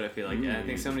 That's what I feel like. And I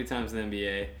think so many times in the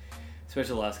NBA,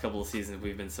 especially the last couple of seasons,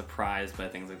 we've been surprised by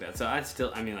things like that. So I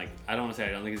don't want to say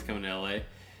I don't think he's coming to LA.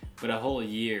 But a whole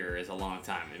year is a long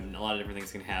time. And a lot of different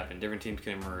things can happen. Different teams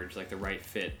can emerge, like the right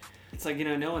fit. It's like,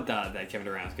 no one thought that Kevin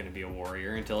Durant was going to be a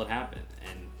Warrior until it happened.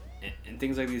 And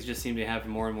things like these just seem to happen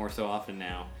more and more so often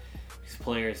now. Because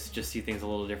players just see things a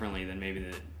little differently than maybe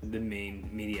the main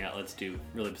media outlets do,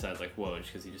 really besides like Woj,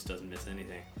 because he just doesn't miss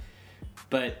anything.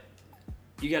 But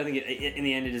you got to think, in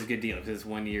the end, it is a good deal because it's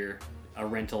 1 year, a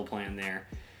rental plan there.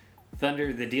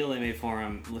 Thunder, the deal they made for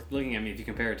him, looking at me, if you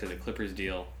compare it to the Clippers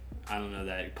deal, I don't know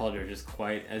that Paul George is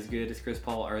quite as good as Chris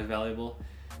Paul or as valuable.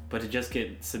 But to just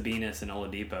get Sabonis and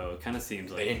Oladipo, it kind of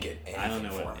seems like they didn't get anything. I don't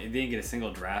know what they didn't get a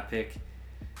single draft pick.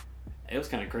 It was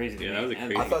kind of crazy. Yeah, that was a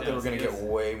crazy. I thought they were going to get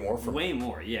way more from way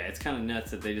more. Yeah, it's kind of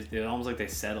nuts that it almost like they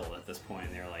settled at this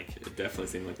point. They're like, it definitely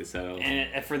seemed like they settled.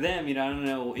 And for them, I don't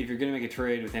know if you're going to make a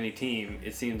trade with any team.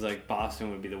 It seems like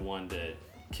Boston would be the one to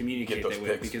communicate that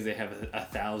with because they have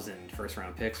 1,000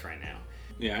 first-round picks right now.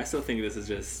 Yeah, I still think this is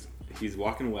just. He's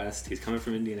walking west. He's coming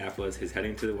from Indianapolis. He's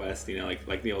heading to the west.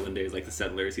 Like the olden days, like the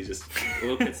settlers. He's just a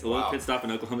little pit stop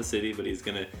in Oklahoma City, but he's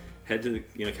gonna head to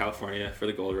California for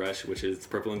the gold rush, which is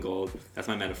purple and gold. That's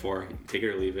my metaphor. Take it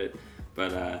or leave it.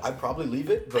 But I'd probably leave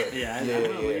it, but Yeah, I'm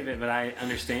going to leave it, but I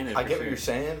understand it. I for get sure. what you're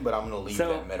saying, but I'm going to leave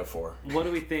So- that metaphor. What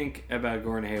do we think about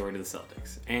Gordon Hayward to the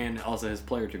Celtics, and also his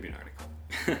Player Tribune article?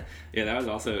 yeah, that was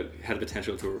also had the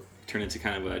potential to turn into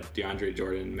kind of a DeAndre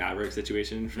Jordan Maverick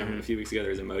situation from a few weeks ago.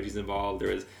 There was emojis involved.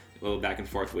 There was a little back and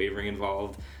forth wavering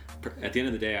involved. At the end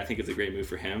of the day, I think it's a great move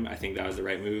for him. I think that was the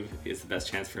right move. It's the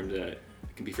best chance for him to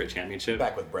compete for a championship.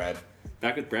 Back with Brad.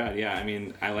 Back with Brad, yeah. I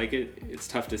mean, I like it. It's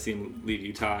tough to see him leave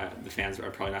Utah. The fans are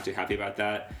probably not too happy about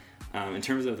that. In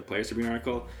terms of the Players Tribune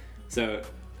article, so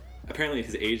apparently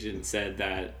his agent said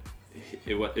that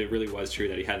it really was true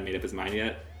that he hadn't made up his mind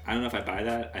yet. I don't know if I buy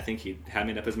that. I think he had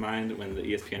made up his mind when the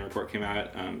ESPN report came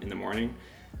out in the morning,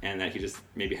 and that he just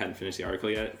maybe hadn't finished the article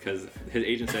yet because his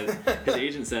agent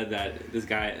said that this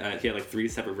guy he had like 3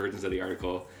 separate versions of the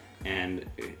article, and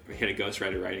he had a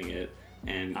ghostwriter writing it,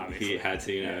 and Obviously. he had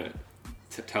to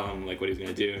tell him like what he was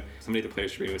going to do. Somebody at the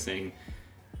Players Tribune was saying,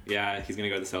 yeah, he's going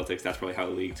to go to the Celtics. That's probably how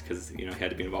it leaked because he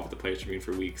had to be involved with the Players Tribune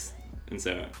for weeks, and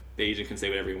so the agent can say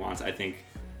whatever he wants. I think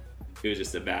it was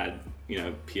just a bad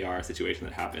PR situation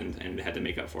that happened, and they had to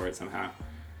make up for it somehow.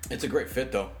 It's a great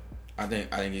fit, though. I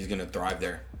think he's going to thrive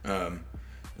there.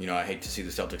 I hate to see the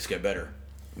Celtics get better,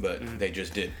 but they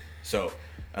just did. So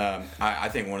I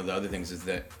think one of the other things is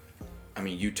that,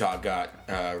 Utah got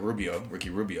Ricky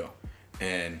Rubio,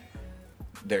 and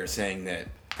they're saying that,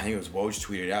 I think it was Woj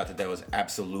tweeted out that was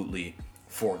absolutely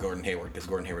for Gordon Hayward because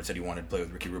Gordon Hayward said he wanted to play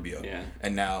with Ricky Rubio. Yeah.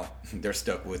 And now they're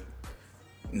stuck with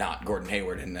not Gordon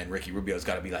Hayward, and then Ricky Rubio's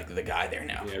got to be like the guy there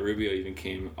now. Yeah, Rubio even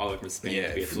came all the way from Spain. Yeah,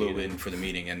 to be he at the flew meeting. in for the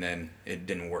meeting, and then it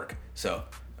didn't work. So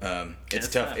it's it's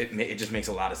tough. tough. It just makes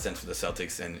a lot of sense for the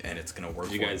Celtics, and it's going to work.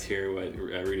 Did you for guys them. hear what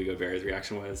Rudy Gobert's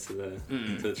reaction was to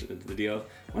the deal?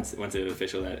 Once it was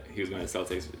official that he was going to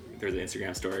Celtics, there was an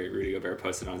Instagram story. Rudy Gobert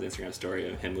posted on his Instagram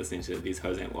story of him listening to "These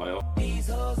Hoes Ain't Loyal"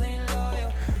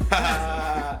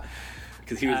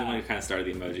 because he was the one who kind of started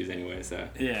the emojis anyway. So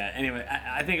Yeah, anyway,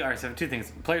 I think, all right, so 2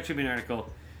 things. Player Tribune article,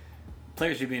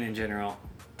 Players Tribune in general,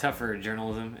 tougher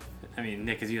journalism. I mean,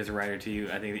 Nick, as you as a writer too,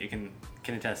 I think that you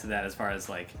can attest to that as far as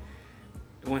like,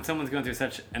 when someone's going through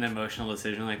such an emotional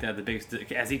decision like that, the biggest,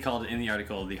 as he called it in the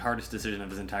article, the hardest decision of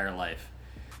his entire life.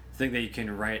 I think that you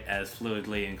can write as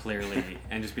fluidly and clearly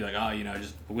and just be like,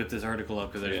 just whip this article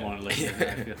up because I just wanted to let you know how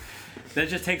I feel. That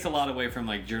just takes a lot away from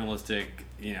like journalistic,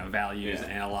 values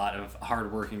and a lot of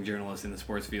hardworking journalists in the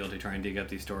sports field who try and dig up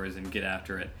these stories and get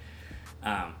after it.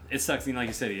 It sucks, like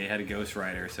you said, he had a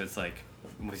ghostwriter, so it's like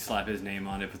we slap his name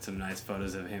on it, put some nice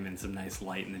photos of him in some nice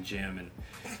light in the gym, and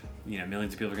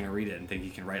millions of people are going to read it and think he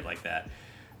can write like that.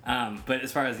 But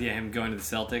as far as him going to the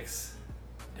Celtics,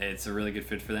 it's a really good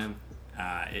fit for them.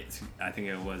 I think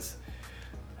it was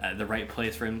the right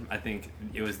place for him. I think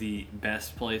it was the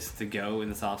best place to go in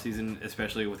this offseason,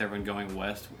 especially with everyone going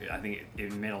west. I think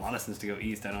it made a lot of sense to go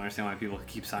east. I don't understand why people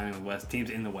keep signing with west teams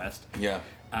in the west. Yeah.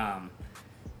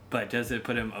 But does it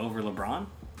put him over LeBron,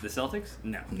 the Celtics?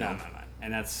 No.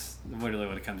 And that's literally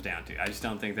what it comes down to. I just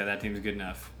don't think that team's good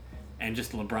enough. And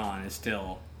just LeBron is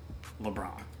still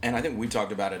LeBron. And I think we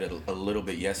talked about it a little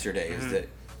bit yesterday. Is that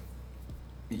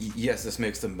yes, this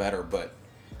makes them better, but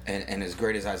and as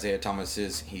great as Isaiah Thomas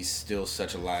is, he's still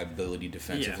such a liability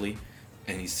defensively,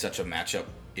 and he's such a matchup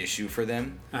issue for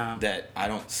them that I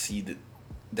don't see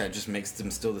that just makes them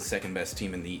still the second best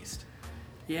team in the East.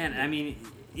 Yeah, and I mean,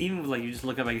 even like you just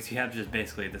look up, I guess you have just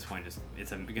basically at this point,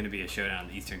 it's going to be a showdown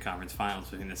in the Eastern Conference Finals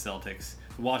between the Celtics.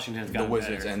 Washington's got The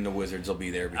Wizards better. And the Wizards will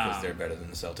be there because they're better than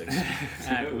the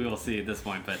Celtics. We will see at this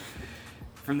point, but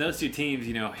from those 2 teams,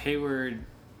 Hayward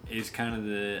is kind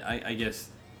of I guess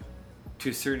to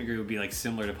a certain degree would be like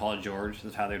similar to Paul George.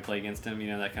 That's how they would play against him.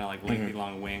 That kind of like lengthy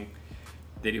long wing.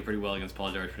 They do pretty well against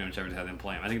Paul George pretty much every time they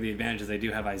play him. I think the advantage is they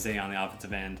do have Isaiah on the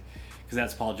offensive end, because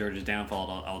that's Paul George's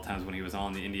downfall all the times when he was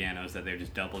on the Indianas, that they would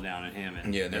just double down on him,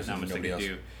 and there's not much they can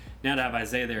do. Now to have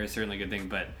Isaiah there is certainly a good thing,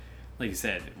 but like you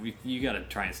said, you got to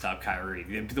try and stop Kyrie.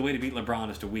 The way to beat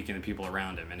LeBron is to weaken the people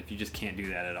around him, and if you just can't do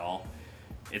that at all,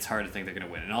 it's hard to think they're going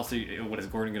to win. And also, what is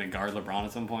Gordon going to guard LeBron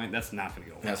at some point? That's not going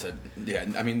to go well.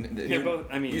 They're both.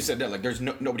 I mean, you said that like there's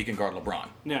nobody can guard LeBron.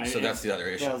 No, so that's the other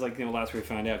issue. That was like last week we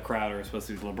found out Crowder was supposed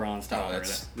to be LeBron stopper.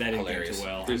 That's that didn't hilarious. go too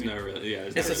well. there's no really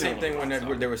It's the same thing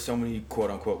when there were so many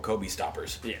quote unquote Kobe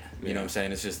stoppers. Yeah. You know what I'm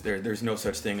saying? It's just there's no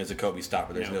such thing as a Kobe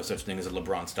stopper. There's No. no such thing as a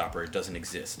LeBron stopper. It doesn't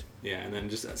exist. Yeah, and then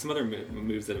just some other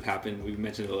moves that have happened. We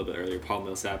mentioned it a little bit earlier. Paul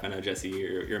Millsap. I know, Jesse,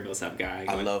 you're a Millsap guy.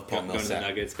 I love Paul Going to the Millsap.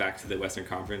 Nuggets, back to the Western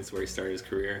Conference where he started his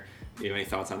career. Do you have any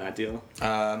thoughts on that deal?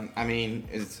 I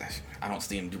don't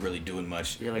see him really doing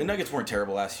much. Yeah, like- the Nuggets weren't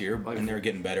terrible last year, and they're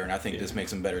getting better, and I think this makes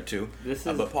them better too.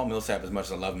 But Paul Millsap, as much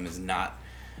as I love him, is not.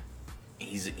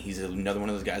 He's another one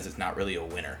of those guys that's not really a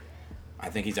winner. I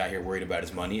think he's out here worried about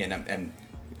his money, and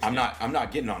I'm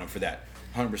not getting on him for that.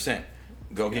 100%.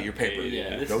 Go get your paper.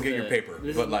 Yeah, Go get your paper.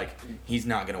 But like, he's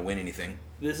not gonna win anything.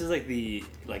 This is like the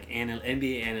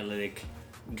NBA analytic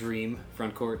dream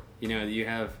front court. You know, you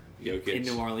have Jokic. in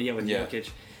New Orleans, with Yeah. Jokic,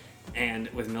 and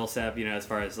with Millsap. You know, as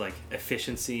far as like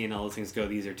efficiency and all those things go,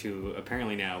 these are two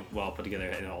apparently now well put together.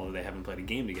 And although they haven't played a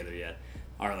game together yet,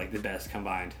 are like the best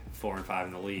combined 4 and 5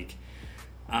 in the league.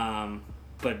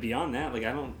 But beyond that, like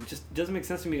it just doesn't make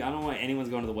sense to me. I don't know why anyone's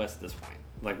going to the West at this point.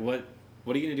 Like what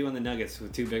are you gonna do on the Nuggets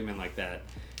with 2 big men like that?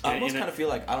 I almost kind of feel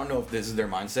like I don't know if this is their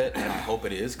mindset, and I hope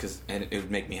it is, and it would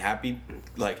make me happy.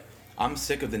 Like, I'm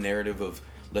sick of the narrative of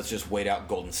let's just wait out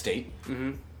Golden State.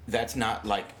 Mm-hmm. That's not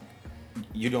like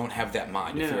you don't have that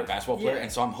mind if No. you're a basketball player, Yeah.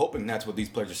 and so I'm hoping that's what these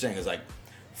players are saying is like,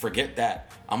 forget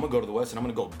that. I'm gonna go to the West and I'm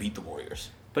gonna go beat the Warriors.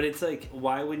 But it's like,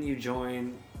 why wouldn't you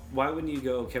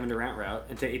go Kevin Durant route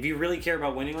and if you really care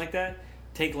about winning like that,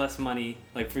 take less money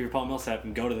like for your Paul Millsap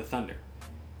and go to the Thunder.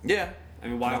 Yeah. I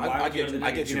mean, why? No, why I would you get go to the I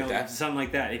Nuggets, get you with that. something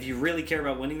like that. If you really care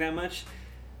about winning that much,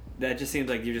 that just seems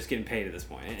like you're just getting paid at this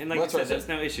point. And like Well, you said, that's what I that's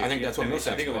said. no issue. I think that's what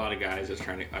Millsap's I think a doing. lot of guys are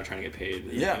trying to get paid.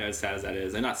 Yeah. You know, as sad as that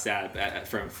is, and not sad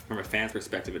from a fan's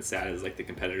perspective. It's sad as like the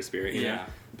competitor spirit. You know? Yeah.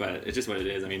 But it's just what it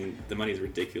is. I mean, the money's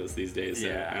ridiculous these days. So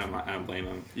Yeah. I don't blame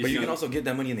them. But you can also get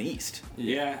that money in the East.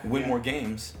 Yeah. Win yeah. more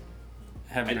games.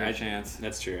 have a great chance.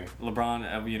 That's true.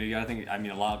 LeBron, you gotta think. I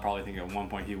mean, a lot probably think at one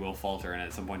point he will falter, and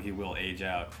at some point he will age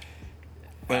out.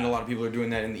 And a lot of people are doing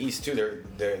that in the East too.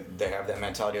 They have that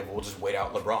mentality of we'll just wait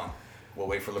out LeBron. We'll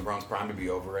wait for LeBron's prime to be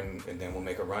over, and then we'll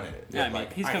make a run at it. Yeah, I mean,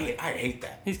 like, he's coming- I hate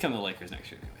that. He's coming to the Lakers next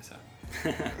year anyway, so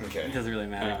Okay. it doesn't really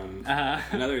matter.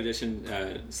 Another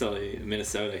addition, silly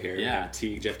Minnesota here. We Yeah. have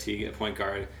Jeff Teague at point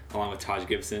guard, along with Taj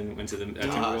Gibson, went to the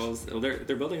Timberwolves. Well,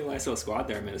 they're building a nice little squad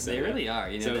there in Minnesota. They really are.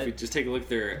 So if we just take a look at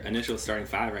their initial starting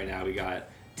 5 right now, we got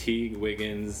Teague,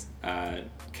 Wiggins,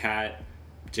 Cat,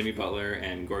 Jimmy Butler,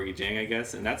 and Gorgie Jang, I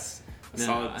guess, and that's a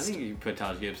solid. I think you put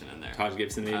Taj Gibson in there. Taj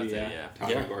Gibson maybe, I'd say, yeah. yeah. Taj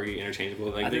Yeah. and Gorgie interchangeable.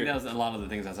 Like I think they're- that was a lot of the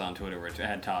things I saw on Twitter where it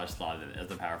had Taj slotted as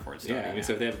the power forward. Yeah, I mean,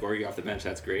 so if they have Gorgie off the bench,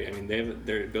 that's great. I mean, they're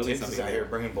building Tibbs is something out here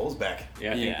bringing Bulls back.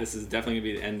 Yeah, I think Yeah. this is definitely going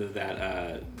to be the end of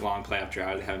that long playoff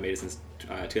drought. They haven't made it since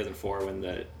 2004 when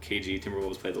the KG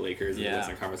Timberwolves played the Lakers in the Yeah.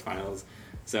 Western Conference Finals.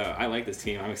 So I like this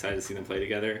team. I'm excited to see them play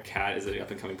together. Cat is an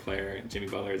up-and-coming player. Jimmy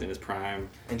Butler is in his prime.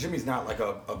 And Jimmy's not like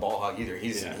a ball hog either.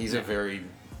 He's a very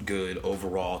good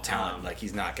overall talent. Like,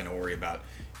 he's not going to worry about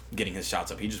getting his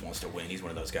shots up. He just wants to win. He's one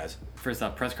of those guys. First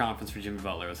off, press conference for Jimmy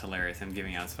Butler was hilarious. Him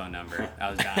giving out his phone number. I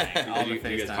was dying. All the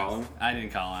Did you guys FaceTimes. call him? I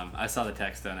didn't call him. I saw the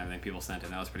text though and everything people sent him.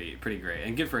 That was pretty great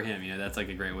and good for him. You know, that's like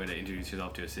a great way to introduce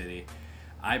yourself to a city.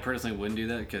 I personally wouldn't do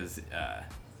that because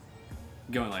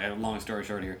going like a long story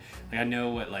short here, like I know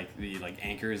what like the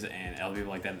anchors and other people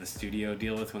like that at the studio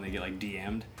deal with when they get like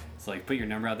DM'd. So like put your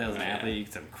number out there as an athlete, you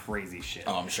get some crazy shit.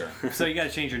 Oh, I'm sure. So you got to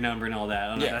change your number and all that. I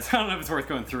don't know. Yeah. I don't know if it's worth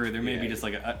going through. There may be Yeah. just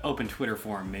like an open Twitter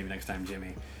forum. Maybe next time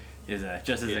Jimmy is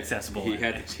just as Yeah. accessible. He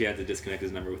had to disconnect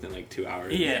his number within like 2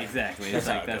 hours. Yeah, exactly. It's That's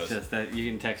how like it that's goes. just that you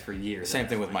can text for years. Same at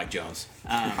thing that with point. Mike Jones.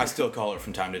 I still call it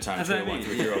from time to time. That's what I mean.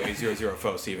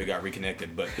 201-330-8004, see if it got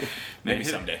reconnected, but maybe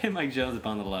someday. Hit Mike Jones up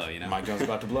on the low, you know. Mike Jones is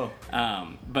about to blow.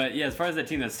 But yeah, as far as that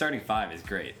team, that starting 5 is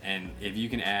great, and if you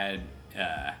can add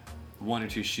 1 or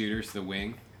 2 shooters to the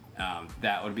wing,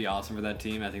 that would be awesome for that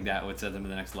team. I think that would set them to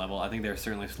the next level. I think they're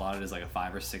certainly slotted as like a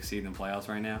 5 or 6 seed in the playoffs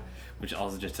right now, which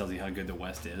also just tells you how good the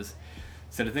West is.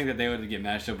 So to think that they would get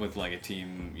matched up with like a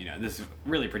team, you know, this is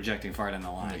really projecting far down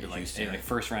the line, Like but like Houston. a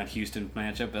first round Houston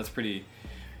matchup, that's pretty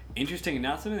interesting and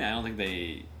not something that I don't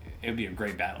think it would be a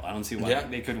great battle. I don't see why Yeah.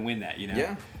 they couldn't win that, you know.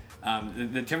 Yeah.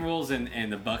 The Timberwolves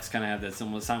and the Bucks kind of have that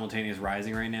simultaneous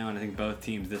rising right now, and I think both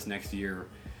teams this next year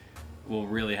will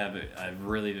really have a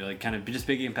really like kind of just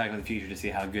big impact on the future to see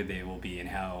how good they will be and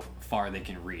how far they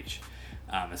can reach,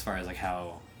 as far as like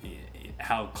how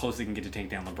close they can get to take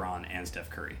down LeBron and Steph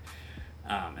Curry,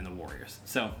 and the Warriors.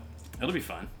 So it'll be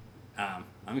fun.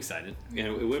 I'm excited. Yeah,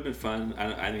 it would have been fun.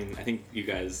 I mean, I think you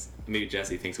guys, maybe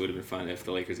Jesse thinks it would have been fun if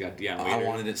the Lakers got Deion Waiters. I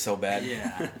wanted it so bad.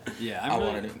 Yeah. I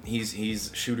wanted it.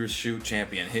 He's shooters shoot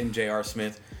champion. Him, J.R.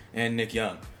 Smith, and Nick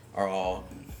Young are all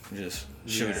just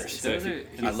shooters. So Those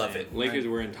if are I love it. Lakers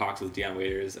were in talks with Deion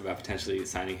Waiters about potentially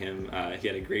signing him. He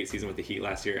had a great season with the Heat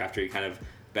last year after he kind of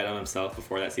bet on himself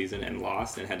before that season and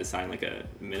lost and had to sign like a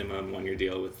minimum 1-year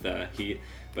deal with the Heat.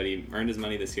 But he earned his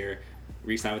money this year,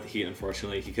 re-signed with the Heat.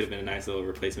 Unfortunately, he could have been a nice little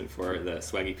replacement for the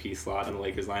Swaggy P slot in the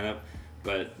Lakers lineup.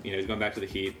 But you know, he's going back to the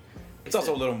Heat. It's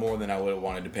also a little more than I would have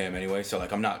wanted to pay him anyway, so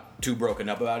like I'm not too broken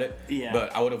up about it. Yeah.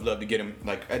 But I would have loved to get him.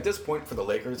 Like at this point for the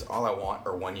Lakers, all I want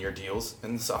are 1-year deals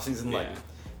in this offseason. Like Yeah.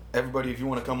 everybody, if you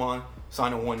want to come on,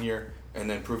 sign a 1 year. and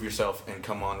then prove yourself and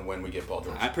come on when we get Paul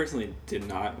George. I personally did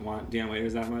not want Deion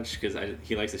Waiters that much because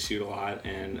he likes to shoot a lot,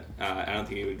 and I don't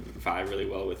think he would vibe really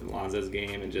well with Alonzo's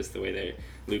game and just the way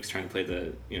Luke's trying to play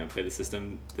the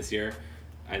system this year.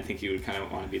 I think he would kind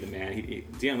of want to be the man.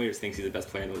 Deion Waiters thinks he's the best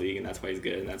player in the league, and that's why he's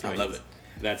good. And that's why I love it.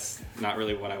 That's not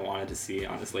really what I wanted to see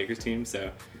on this Lakers team.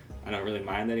 So I don't really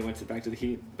mind that he went back to the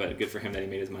Heat, but good for him that he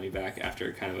made his money back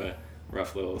after kind of a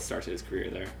rough little start to his career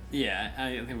there. Yeah,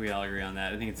 I think we all agree on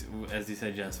that. I think it's, as you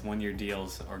said, just 1-year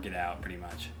deals or get out, pretty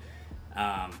much.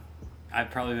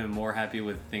 I've probably been more happy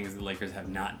with things the Lakers have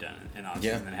not done in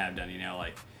offseason than have done.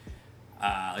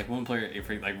 Like one player,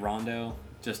 like Rondo,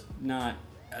 just not.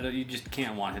 You just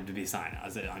can't want him to be signed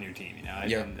on your team.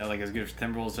 Like as good as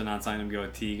Timberwolves to not sign him, go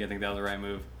with Teague. I think that was the right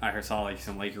move. I saw like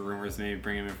some Laker rumors maybe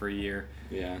bring him in for a year.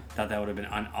 Yeah, thought that would have been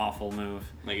an awful move.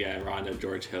 Like Rondo,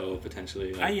 George Hill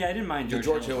potentially. I didn't mind George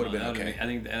Hill would have been okay. I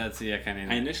think that's kind of.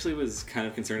 I initially was kind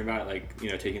of concerned about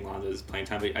taking Lonzo's playing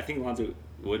time, but I think Lonzo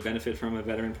would benefit from a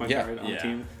veteran point guard on the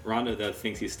team. Rondo though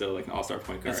thinks he's still like an all-star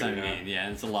point guard. That's what I mean. Yeah,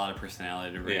 it's a lot of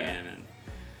personality to bring in, and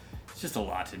it's just a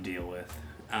lot to deal with.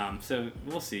 So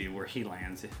we'll see where he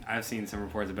lands. I've seen some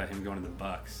reports about him going to the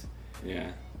Bucks.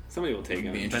 Yeah, somebody will take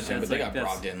him. Be interesting, but they got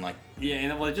Brogdon.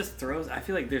 It just throws. I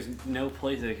feel like there's no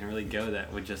place that can really go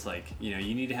that would just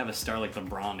you need to have a star like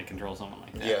LeBron to control someone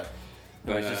like that. Yeah,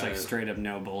 but it's just like straight up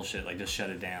no bullshit. Like just shut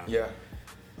it down. Yeah.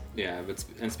 Yeah,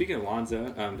 and speaking of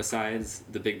Lonzo, besides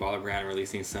the Big Baller Brand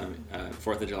releasing some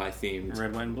 4th of July themed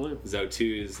red, white, and blue Zoe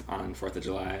 2s on 4th of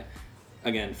July.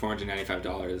 Again,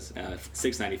 $495,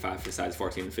 $695 for size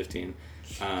 14 and 15.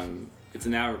 It's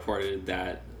now reported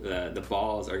that the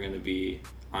balls are going to be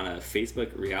on a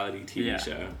Facebook reality TV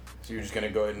show. So you're just going to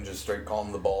go ahead and just straight call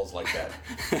them the balls like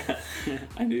that?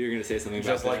 I knew you were going to say something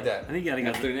about just like that. I think you got to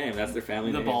That's their name. That's their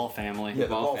family name. The Ball family. Yeah, the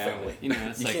Ball family. You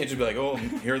can't just be like, oh,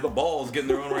 here are the balls getting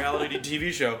their own reality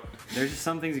TV show. There's just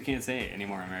some things you can't say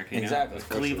anymore in America. Exactly.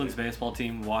 Cleveland's baseball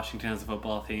team, Washington's the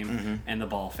football team, and the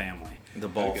Ball family. The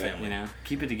Ball family.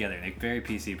 Keep it together. Like, very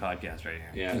PC podcast right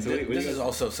here. Yeah. So this is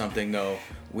also something, though,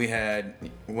 we had,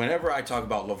 whenever I talk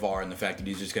about LeVar and the fact that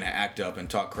he's just going to act up and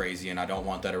talk crazy, and I don't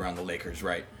want that around the Lakers,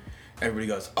 right? Everybody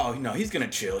goes, oh, no, he's going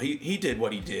to chill. He did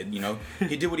what he did,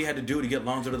 He did what he had to do to get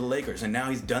Lonzo to the Lakers, and now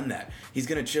he's done that. He's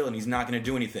going to chill, and he's not going to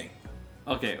do anything.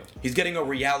 Okay. He's getting a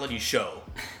reality show.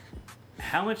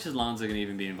 How much is Lonzo going to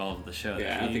even be involved with the show?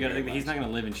 Yeah, you got to think that he's not going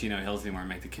to live in Chino Hills anymore and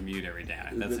make the commute every day.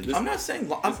 I'm not saying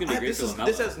this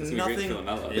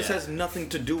has nothing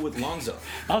to do with Lonzo.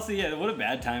 Also, what a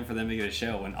bad time for them to get a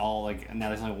show when now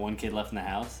there's only one kid left in the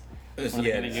house. When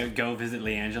they're going to go visit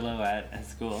LiAngelo at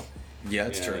school. Yeah,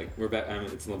 it's true. We're back.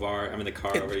 It's LeVar. I'm in the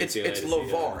car. It's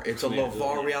LeVar. It's a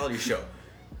LeVar reality show.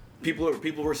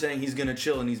 People were saying he's gonna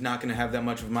chill and he's not gonna have that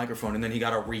much of a microphone, and then he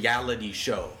got a reality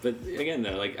show. But again,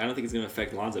 though, I don't think it's gonna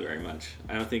affect Lonzo very much.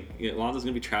 I don't think Lonzo's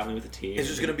gonna be traveling with the team. It's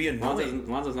just gonna be annoying.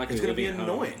 Lonzo's not gonna. It's gonna be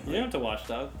annoying. You don't have to watch,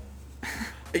 dog.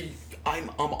 I'm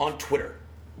on Twitter.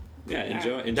 Yeah,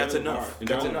 enjoy. That's enough.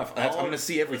 That's enough. I'm gonna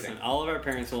see everything. Listen, all of our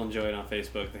parents will enjoy it on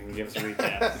Facebook. They can give us a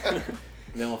recap.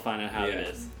 Then we'll find out how it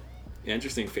is. Yeah,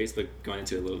 interesting. Facebook going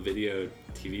into a little video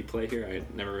TV play here. I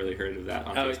never really heard of that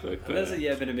on Facebook. But that's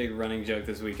been a big running joke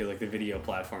this week. Is like the video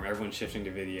platform. Everyone's shifting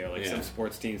to video. Like some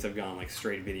sports teams have gone like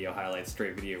straight video highlights,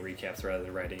 straight video recaps rather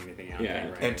than writing anything out. Yeah,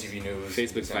 MTV News.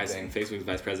 Facebook's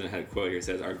vice president had a quote here. It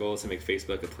says, "Our goal is to make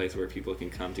Facebook a place where people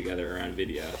can come together around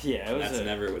video." Yeah, that's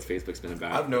never what Facebook's been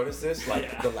about. I've noticed this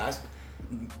the last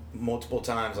multiple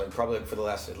times, probably for the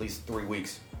last at least 3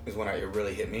 weeks is when it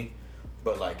really hit me.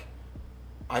 But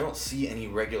I don't see any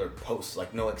regular posts,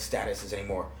 no statuses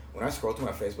anymore. When I scroll through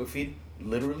my Facebook feed,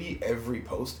 literally every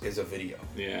post is a video.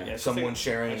 Yeah. Someone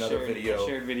sharing another video.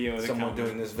 Shared video with someone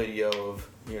doing this video of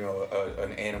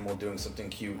an animal doing something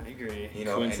cute. I agree.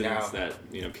 Coincidence that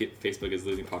Facebook is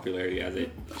losing popularity as they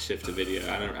shift to video.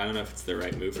 I don't know if it's the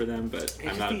right move for them, but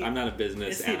I'm not a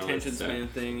business analyst. It's the attention span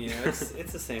thing.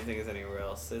 It's the same thing as anywhere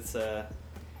else. It's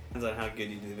depends on how good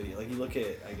you do the video. You look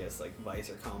at, I guess, Vice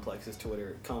or Complex's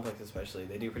Twitter, Complex especially,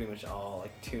 they do pretty much all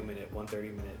 2-minute,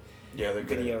 130-minute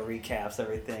video recaps,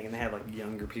 everything, and they have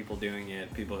younger people doing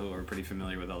it, people who are pretty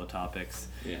familiar with all the topics.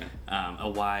 Yeah. A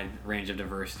wide range of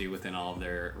diversity within all of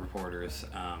their reporters.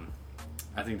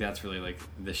 I think that's really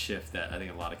the shift that I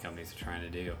think a lot of companies are trying to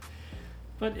do.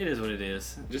 But it is what it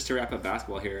is. Just to wrap up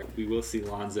basketball here, we will see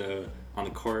Lonzo on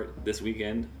the court this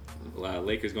weekend.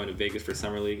 Lakers going to Vegas for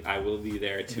Summer League. I will be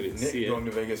there to see it. Going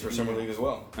to Vegas for Summer League as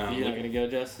well. You're not going to go,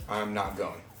 Jess? I'm not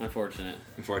going. Unfortunate,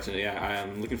 yeah.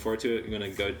 I'm looking forward to it. I'm going to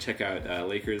go check out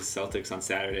Lakers Celtics on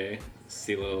Saturday.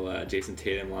 See a little Jason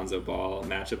Tatum, Lonzo Ball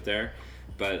matchup there.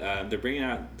 But they're bringing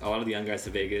out a lot of the young guys to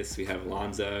Vegas. We have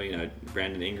Alonzo,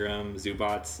 Brandon Ingram,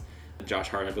 Zubats, Josh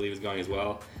Hart, I believe, is going as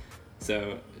well.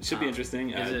 So it should be interesting.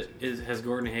 Has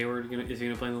Gordon Hayward is he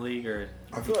gonna play in the league or?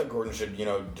 I feel like Gordon should,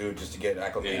 do it just to get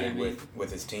acclimated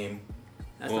with his team.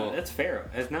 That's fair.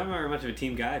 It's not very much of a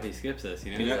team guy if he skips this.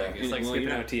 It's like well, skipping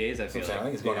OTAs. I feel I like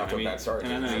think he's going off to a bad start.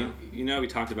 And I know, we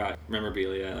talked about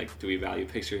memorabilia. Like, do we value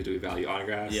pictures? Do we value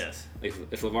autographs? Yes. Like,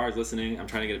 if LeVar is listening, I'm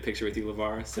trying to get a picture with you,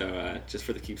 LeVar. So just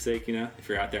for the keepsake, if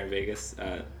you're out there in Vegas,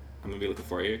 I'm gonna be looking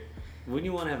for you. Wouldn't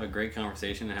you want to have a great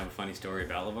conversation and have a funny story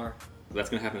about LeVar? That's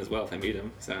gonna happen as well if I meet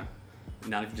him. So.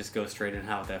 Not if you just go straight in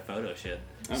hot with that photo shit.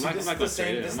 This is the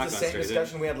same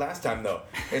discussion we had last time, though.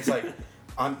 It's like,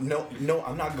 I'm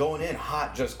not going in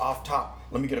hot just off top.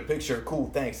 Let me get a picture. Cool,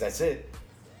 thanks. That's it.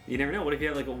 You never know. What if you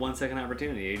have like a 1 second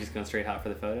opportunity? Are you just going straight hot for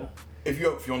the photo? If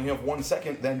you only have 1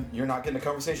 second, then you're not getting a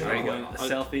conversation. Are you going a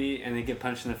selfie and then get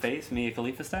punched in the face, Mia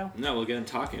Khalifa style? No, we'll get him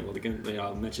talking.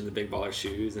 I'll mention the Big Baller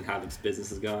shoes and how this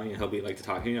business is going, and he'll be like to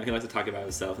talk. He likes to talk about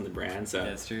himself and the brand. So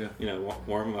that's true.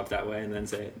 Warm him up that way, and then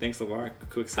say thanks, LeVar.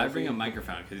 Quick selfie. I bring a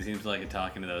microphone because he seems to like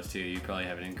talking to those two. You probably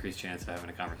have an increased chance of having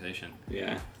a conversation.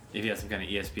 Yeah. If you have some kind of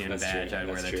ESPN badge, I'd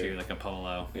wear that too, like a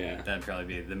polo. Yeah. That'd probably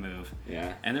be the move.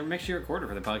 Yeah. And then make sure you record it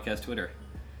for the podcast Twitter.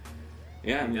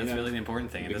 Yeah, that's really the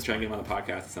important thing. We can try and get him on the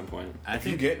podcast at some point. If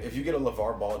you get a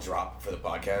LeVar Ball drop for the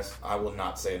podcast, I will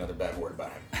not say another bad word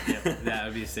about him. Yep, that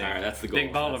would be sick. All right, that's the goal.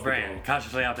 Big Baller brand,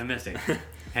 cautiously optimistic,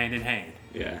 hand in hand.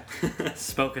 Yeah.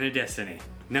 Spoken of destiny,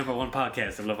 #1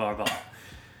 podcast of LeVar Ball.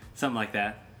 Something like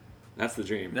that. That's the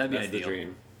dream. That'd be That's ideal. the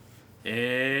dream.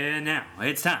 And now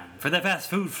it's time for the fast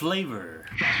food flavor.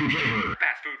 Fast food flavor.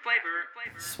 Fast food flavor.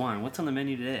 Swine, what's on the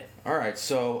menu today? All right,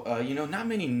 so not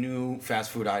many new fast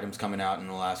food items coming out in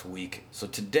the last week. So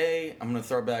today I'm gonna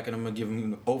throw back and I'm gonna give you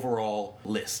an overall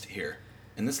list here,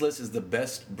 and this list is the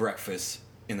best breakfast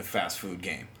in the fast food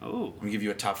game. Oh, I'm gonna give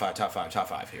you a top five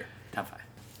here. top 5.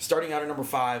 Starting out at number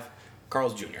 5,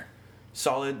 Carl's Jr.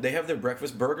 Solid. They have their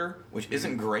breakfast burger, which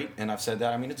isn't great, and I've said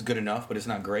that. I mean, it's good enough, but it's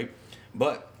not great.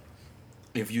 But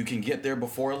if you can get there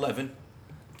before 11,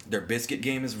 their biscuit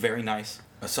game is very nice.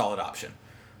 A solid option.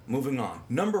 Moving on.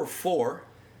 Number 4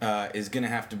 is going to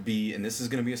have to be, and this is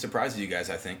going to be a surprise to you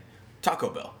guys, I think, Taco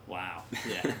Bell. Wow.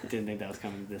 Yeah, didn't think that was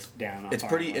coming this down. It's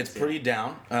pretty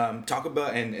down. Taco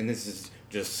Bell, and this is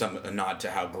just a nod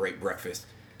to how great breakfast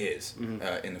is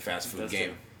in the fast food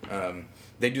game.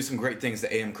 They do some great things.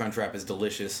 The AM Crunchwrap is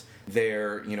delicious.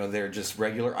 They're just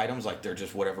regular items, like they're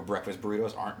just whatever breakfast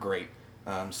burritos aren't great.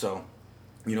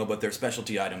 But their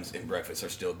specialty items in breakfast are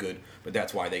still good. But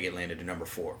that's why they get landed at number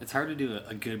 4. It's hard to do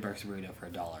a good breakfast burrito for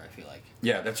 $1, I feel like.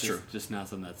 Yeah, that's true. Just not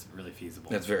something that's really feasible.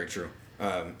 That's very true.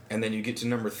 And then you get to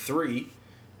number 3,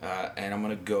 and I'm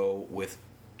going to go with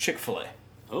Chick-fil-A.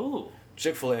 Oh.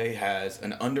 Chick-fil-A has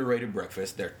an underrated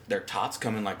breakfast. Their tots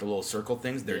come in like the little circle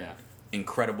things. They're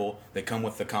incredible. They come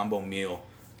with the combo meal.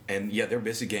 And yeah, their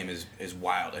biscuit game is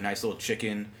wild. A nice little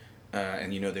chicken,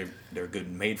 and they're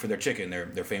good made for their chicken.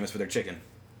 They're famous for their chicken.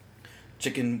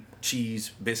 Chicken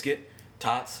cheese biscuit,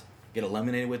 tots. Get a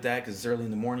lemonade with that because it's early in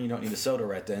the morning. You don't need a soda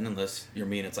right then unless you're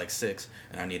me and it's like 6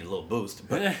 and I need a little boost.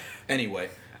 But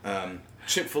anyway,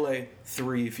 Chick-fil-A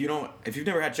 3. If you've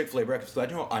never had Chick-fil-A breakfast, I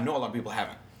know a lot of people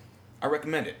haven't. I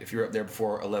recommend it if you're up there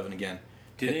before 11 again.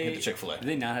 Hit the Chick-fil-A. Do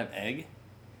they not have egg?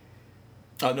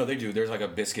 Oh no, they do. There's like a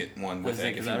biscuit one with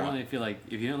egg. Because I don't really feel like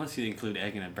unless you include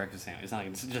egg in a breakfast sandwich, it's not like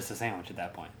it's just a sandwich at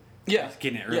that point. Yeah, just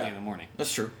getting it early in the morning.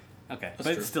 That's true. Okay, That's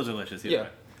but true. it's still delicious. Yeah.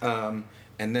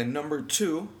 And then number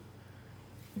 2,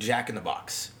 Jack in the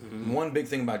Box. Mm-hmm. One big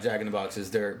thing about Jack in the Box is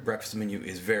their breakfast menu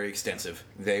is very extensive.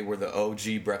 They were the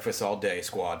OG breakfast all day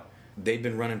squad. They've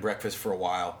been running breakfast for a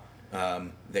while.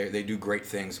 They do great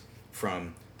things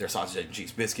from their sausage, egg, and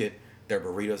cheese biscuit, their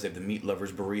burritos. They have the meat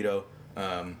lovers burrito.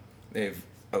 They have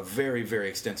a very, very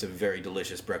extensive, very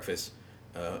delicious breakfast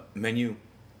menu.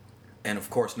 And of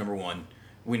course, number 1,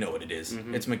 we know what it is.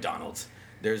 Mm-hmm. It's McDonald's.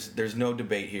 There's no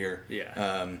debate here.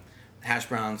 Yeah. Hash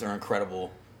browns are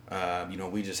incredible.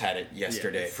 We just had it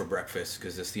yesterday for breakfast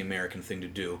because it's the American thing to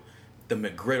do. The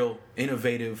McGriddle,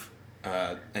 innovative,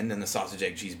 and then the sausage,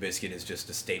 egg, cheese biscuit is just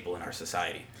a staple in our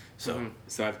society. So,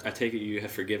 So I take it you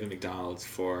have forgiven McDonald's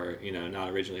for not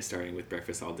originally starting with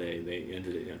breakfast all day. They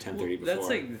ended at 10:30 before. That's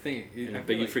like the thing.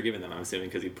 But you've forgiven them, I'm assuming,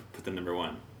 because you put them number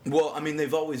 1. well, I mean,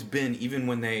 they've always been, even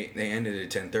when they ended at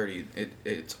 10:30.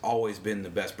 It's always been the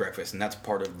best breakfast, and that's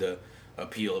part of the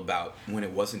appeal about when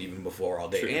it wasn't even before all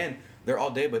day. True. And they're all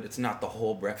day, but it's not the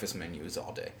whole breakfast menu is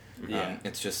all day. Yeah.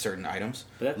 It's just certain items.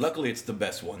 But luckily, it's the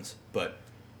best ones. But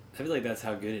I feel like that's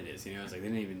how good it is. It's like they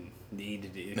didn't even need to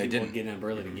do. They People didn't. getting up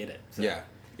early to get it. So. yeah.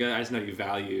 Yeah, I just know you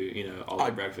value, all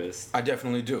the breakfast. I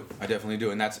definitely do.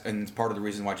 And it's part of the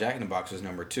reason why Jack in the Box is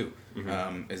number 2,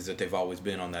 is that they've always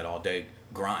been on that all day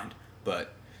grind.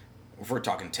 But if we're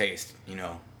talking taste,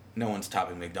 no one's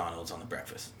topping McDonald's on the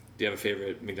breakfast. Do you have a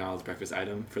favorite McDonald's breakfast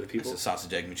item for the people? It's a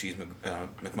sausage, egg, and cheese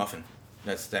McMuffin.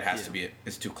 That has to be it.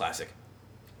 It's too classic.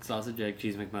 Sausage, egg,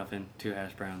 cheese McMuffin, 2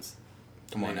 hash browns.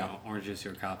 Come on Maybe now. Orange juice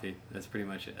or coffee. That's pretty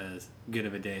much as good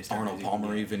of a day. Arnold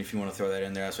Palmer, even if you want to throw that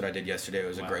in there. That's what I did yesterday. It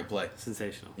was a great play.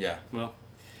 Sensational. Yeah. Well,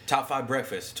 top 5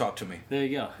 breakfast. Talk to me. there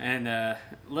you go. And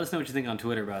let us know what you think on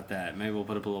Twitter about that. Maybe we'll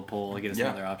put up a little poll and get us some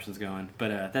other options going.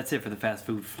 But that's it for the fast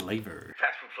food flavor.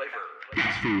 Fast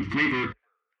food flavor.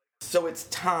 So it's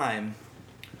time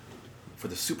for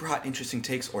the super hot interesting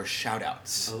takes or shout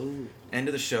outs. Oh. End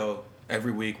of the show.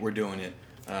 Every week we're doing it.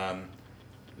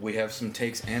 We have some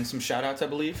takes and some shout outs, I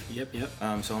believe. Yep. So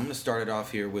I'm going to start it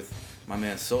off here with my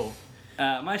man Soul.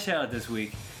 My shout out this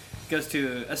week goes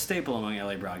to a staple among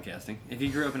LA broadcasting. If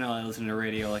you grew up in LA listening to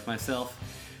radio like myself,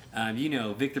 you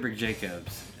know Victor Brick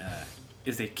Jacobs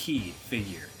is a key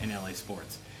figure in LA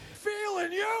sports.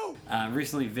 Feeling you!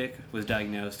 Recently, Vic was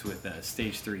diagnosed with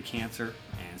stage 3 cancer,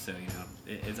 and so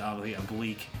it's obviously a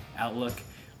bleak outlook.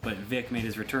 But Vic made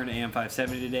his return to AM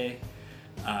 570 today.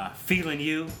 Feeling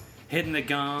you, hitting the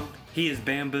gong. He is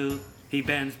bamboo. He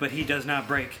bends, but he does not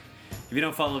break. If you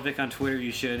don't follow Vic on Twitter,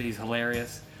 you should. He's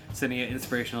hilarious, sending out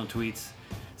inspirational tweets,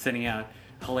 sending out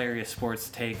hilarious sports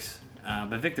takes.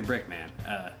 But Victor Brick, man,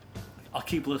 I'll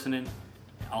keep listening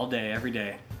all day, every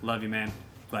day. Love you, man.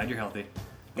 Glad you're healthy.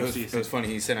 It was funny.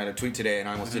 He sent out a tweet today, and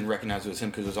I almost didn't recognize it was him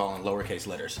because it was all in lowercase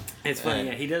letters. It's funny.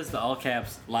 Yeah, he does the all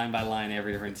caps, line by line,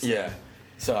 every different. Yeah.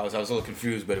 So I was a little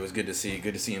confused, but it was good to see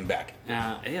him back.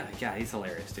 Yeah, he's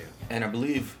hilarious too. And I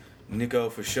believe Nico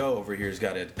for show over here's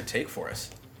got a take for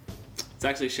us. It's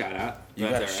actually a shout out. You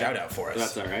got a shout out for us.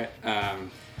 That's all right.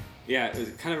 Yeah, it was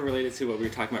kind of related to what we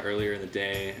were talking about earlier in the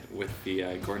day with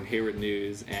the Gordon Hayward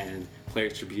news and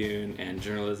Players Tribune and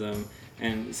journalism.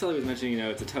 And Sully was mentioning,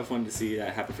 it's a tough one to see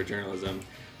that happen for journalism.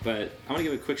 But I want to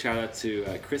give a quick shout out to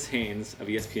Chris Haynes of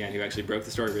ESPN, who actually broke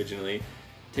the story originally,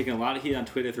 taking a lot of heat on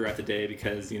Twitter throughout the day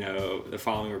because, the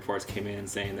following reports came in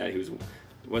saying that he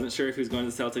wasn't sure if he was going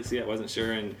to the Celtics yet, wasn't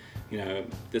sure, and,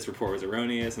 this report was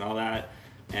erroneous and all that.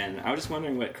 And I was just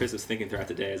wondering what Chris was thinking throughout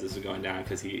the day as this was going down,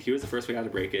 because he was the first guy to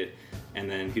break it,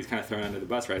 and then he was kind of thrown under the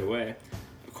bus right away.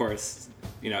 Of course,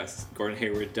 Gordon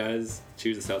Hayward does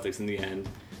choose the Celtics in the end.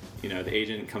 The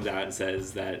agent comes out and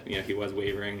says that, he was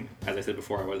wavering. As I said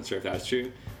before, I wasn't sure if that was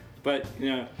true. But,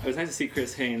 it was nice to see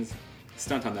Chris Haynes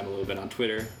stunt on them a little bit on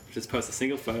Twitter. Just post a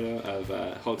single photo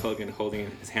of Hulk Hogan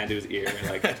holding his hand to his ear,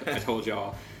 like I told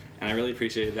y'all. And I really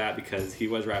appreciated that because he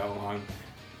was right all along.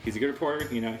 He's a good reporter.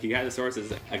 He had the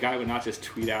sources. A guy would not just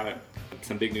tweet out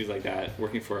some big news like that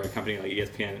working for a company like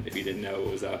ESPN if he didn't know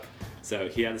what was up. So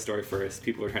he had the story first.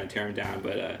 People were trying to tear him down,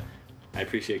 but I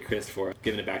appreciate Chris for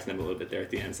giving it back to them a little bit there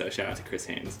at the end. So shout out to Chris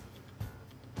Haynes.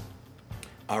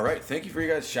 All right. Thank you for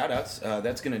your guys' shout outs.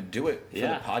 That's going to do it for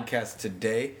the podcast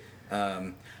today.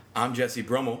 I'm Jesse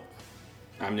Brummel.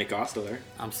 I'm Nick Osteler.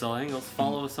 I'm Saul Engels.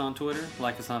 Follow us on Twitter,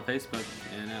 like us on Facebook,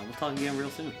 and we'll talk again real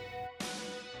soon.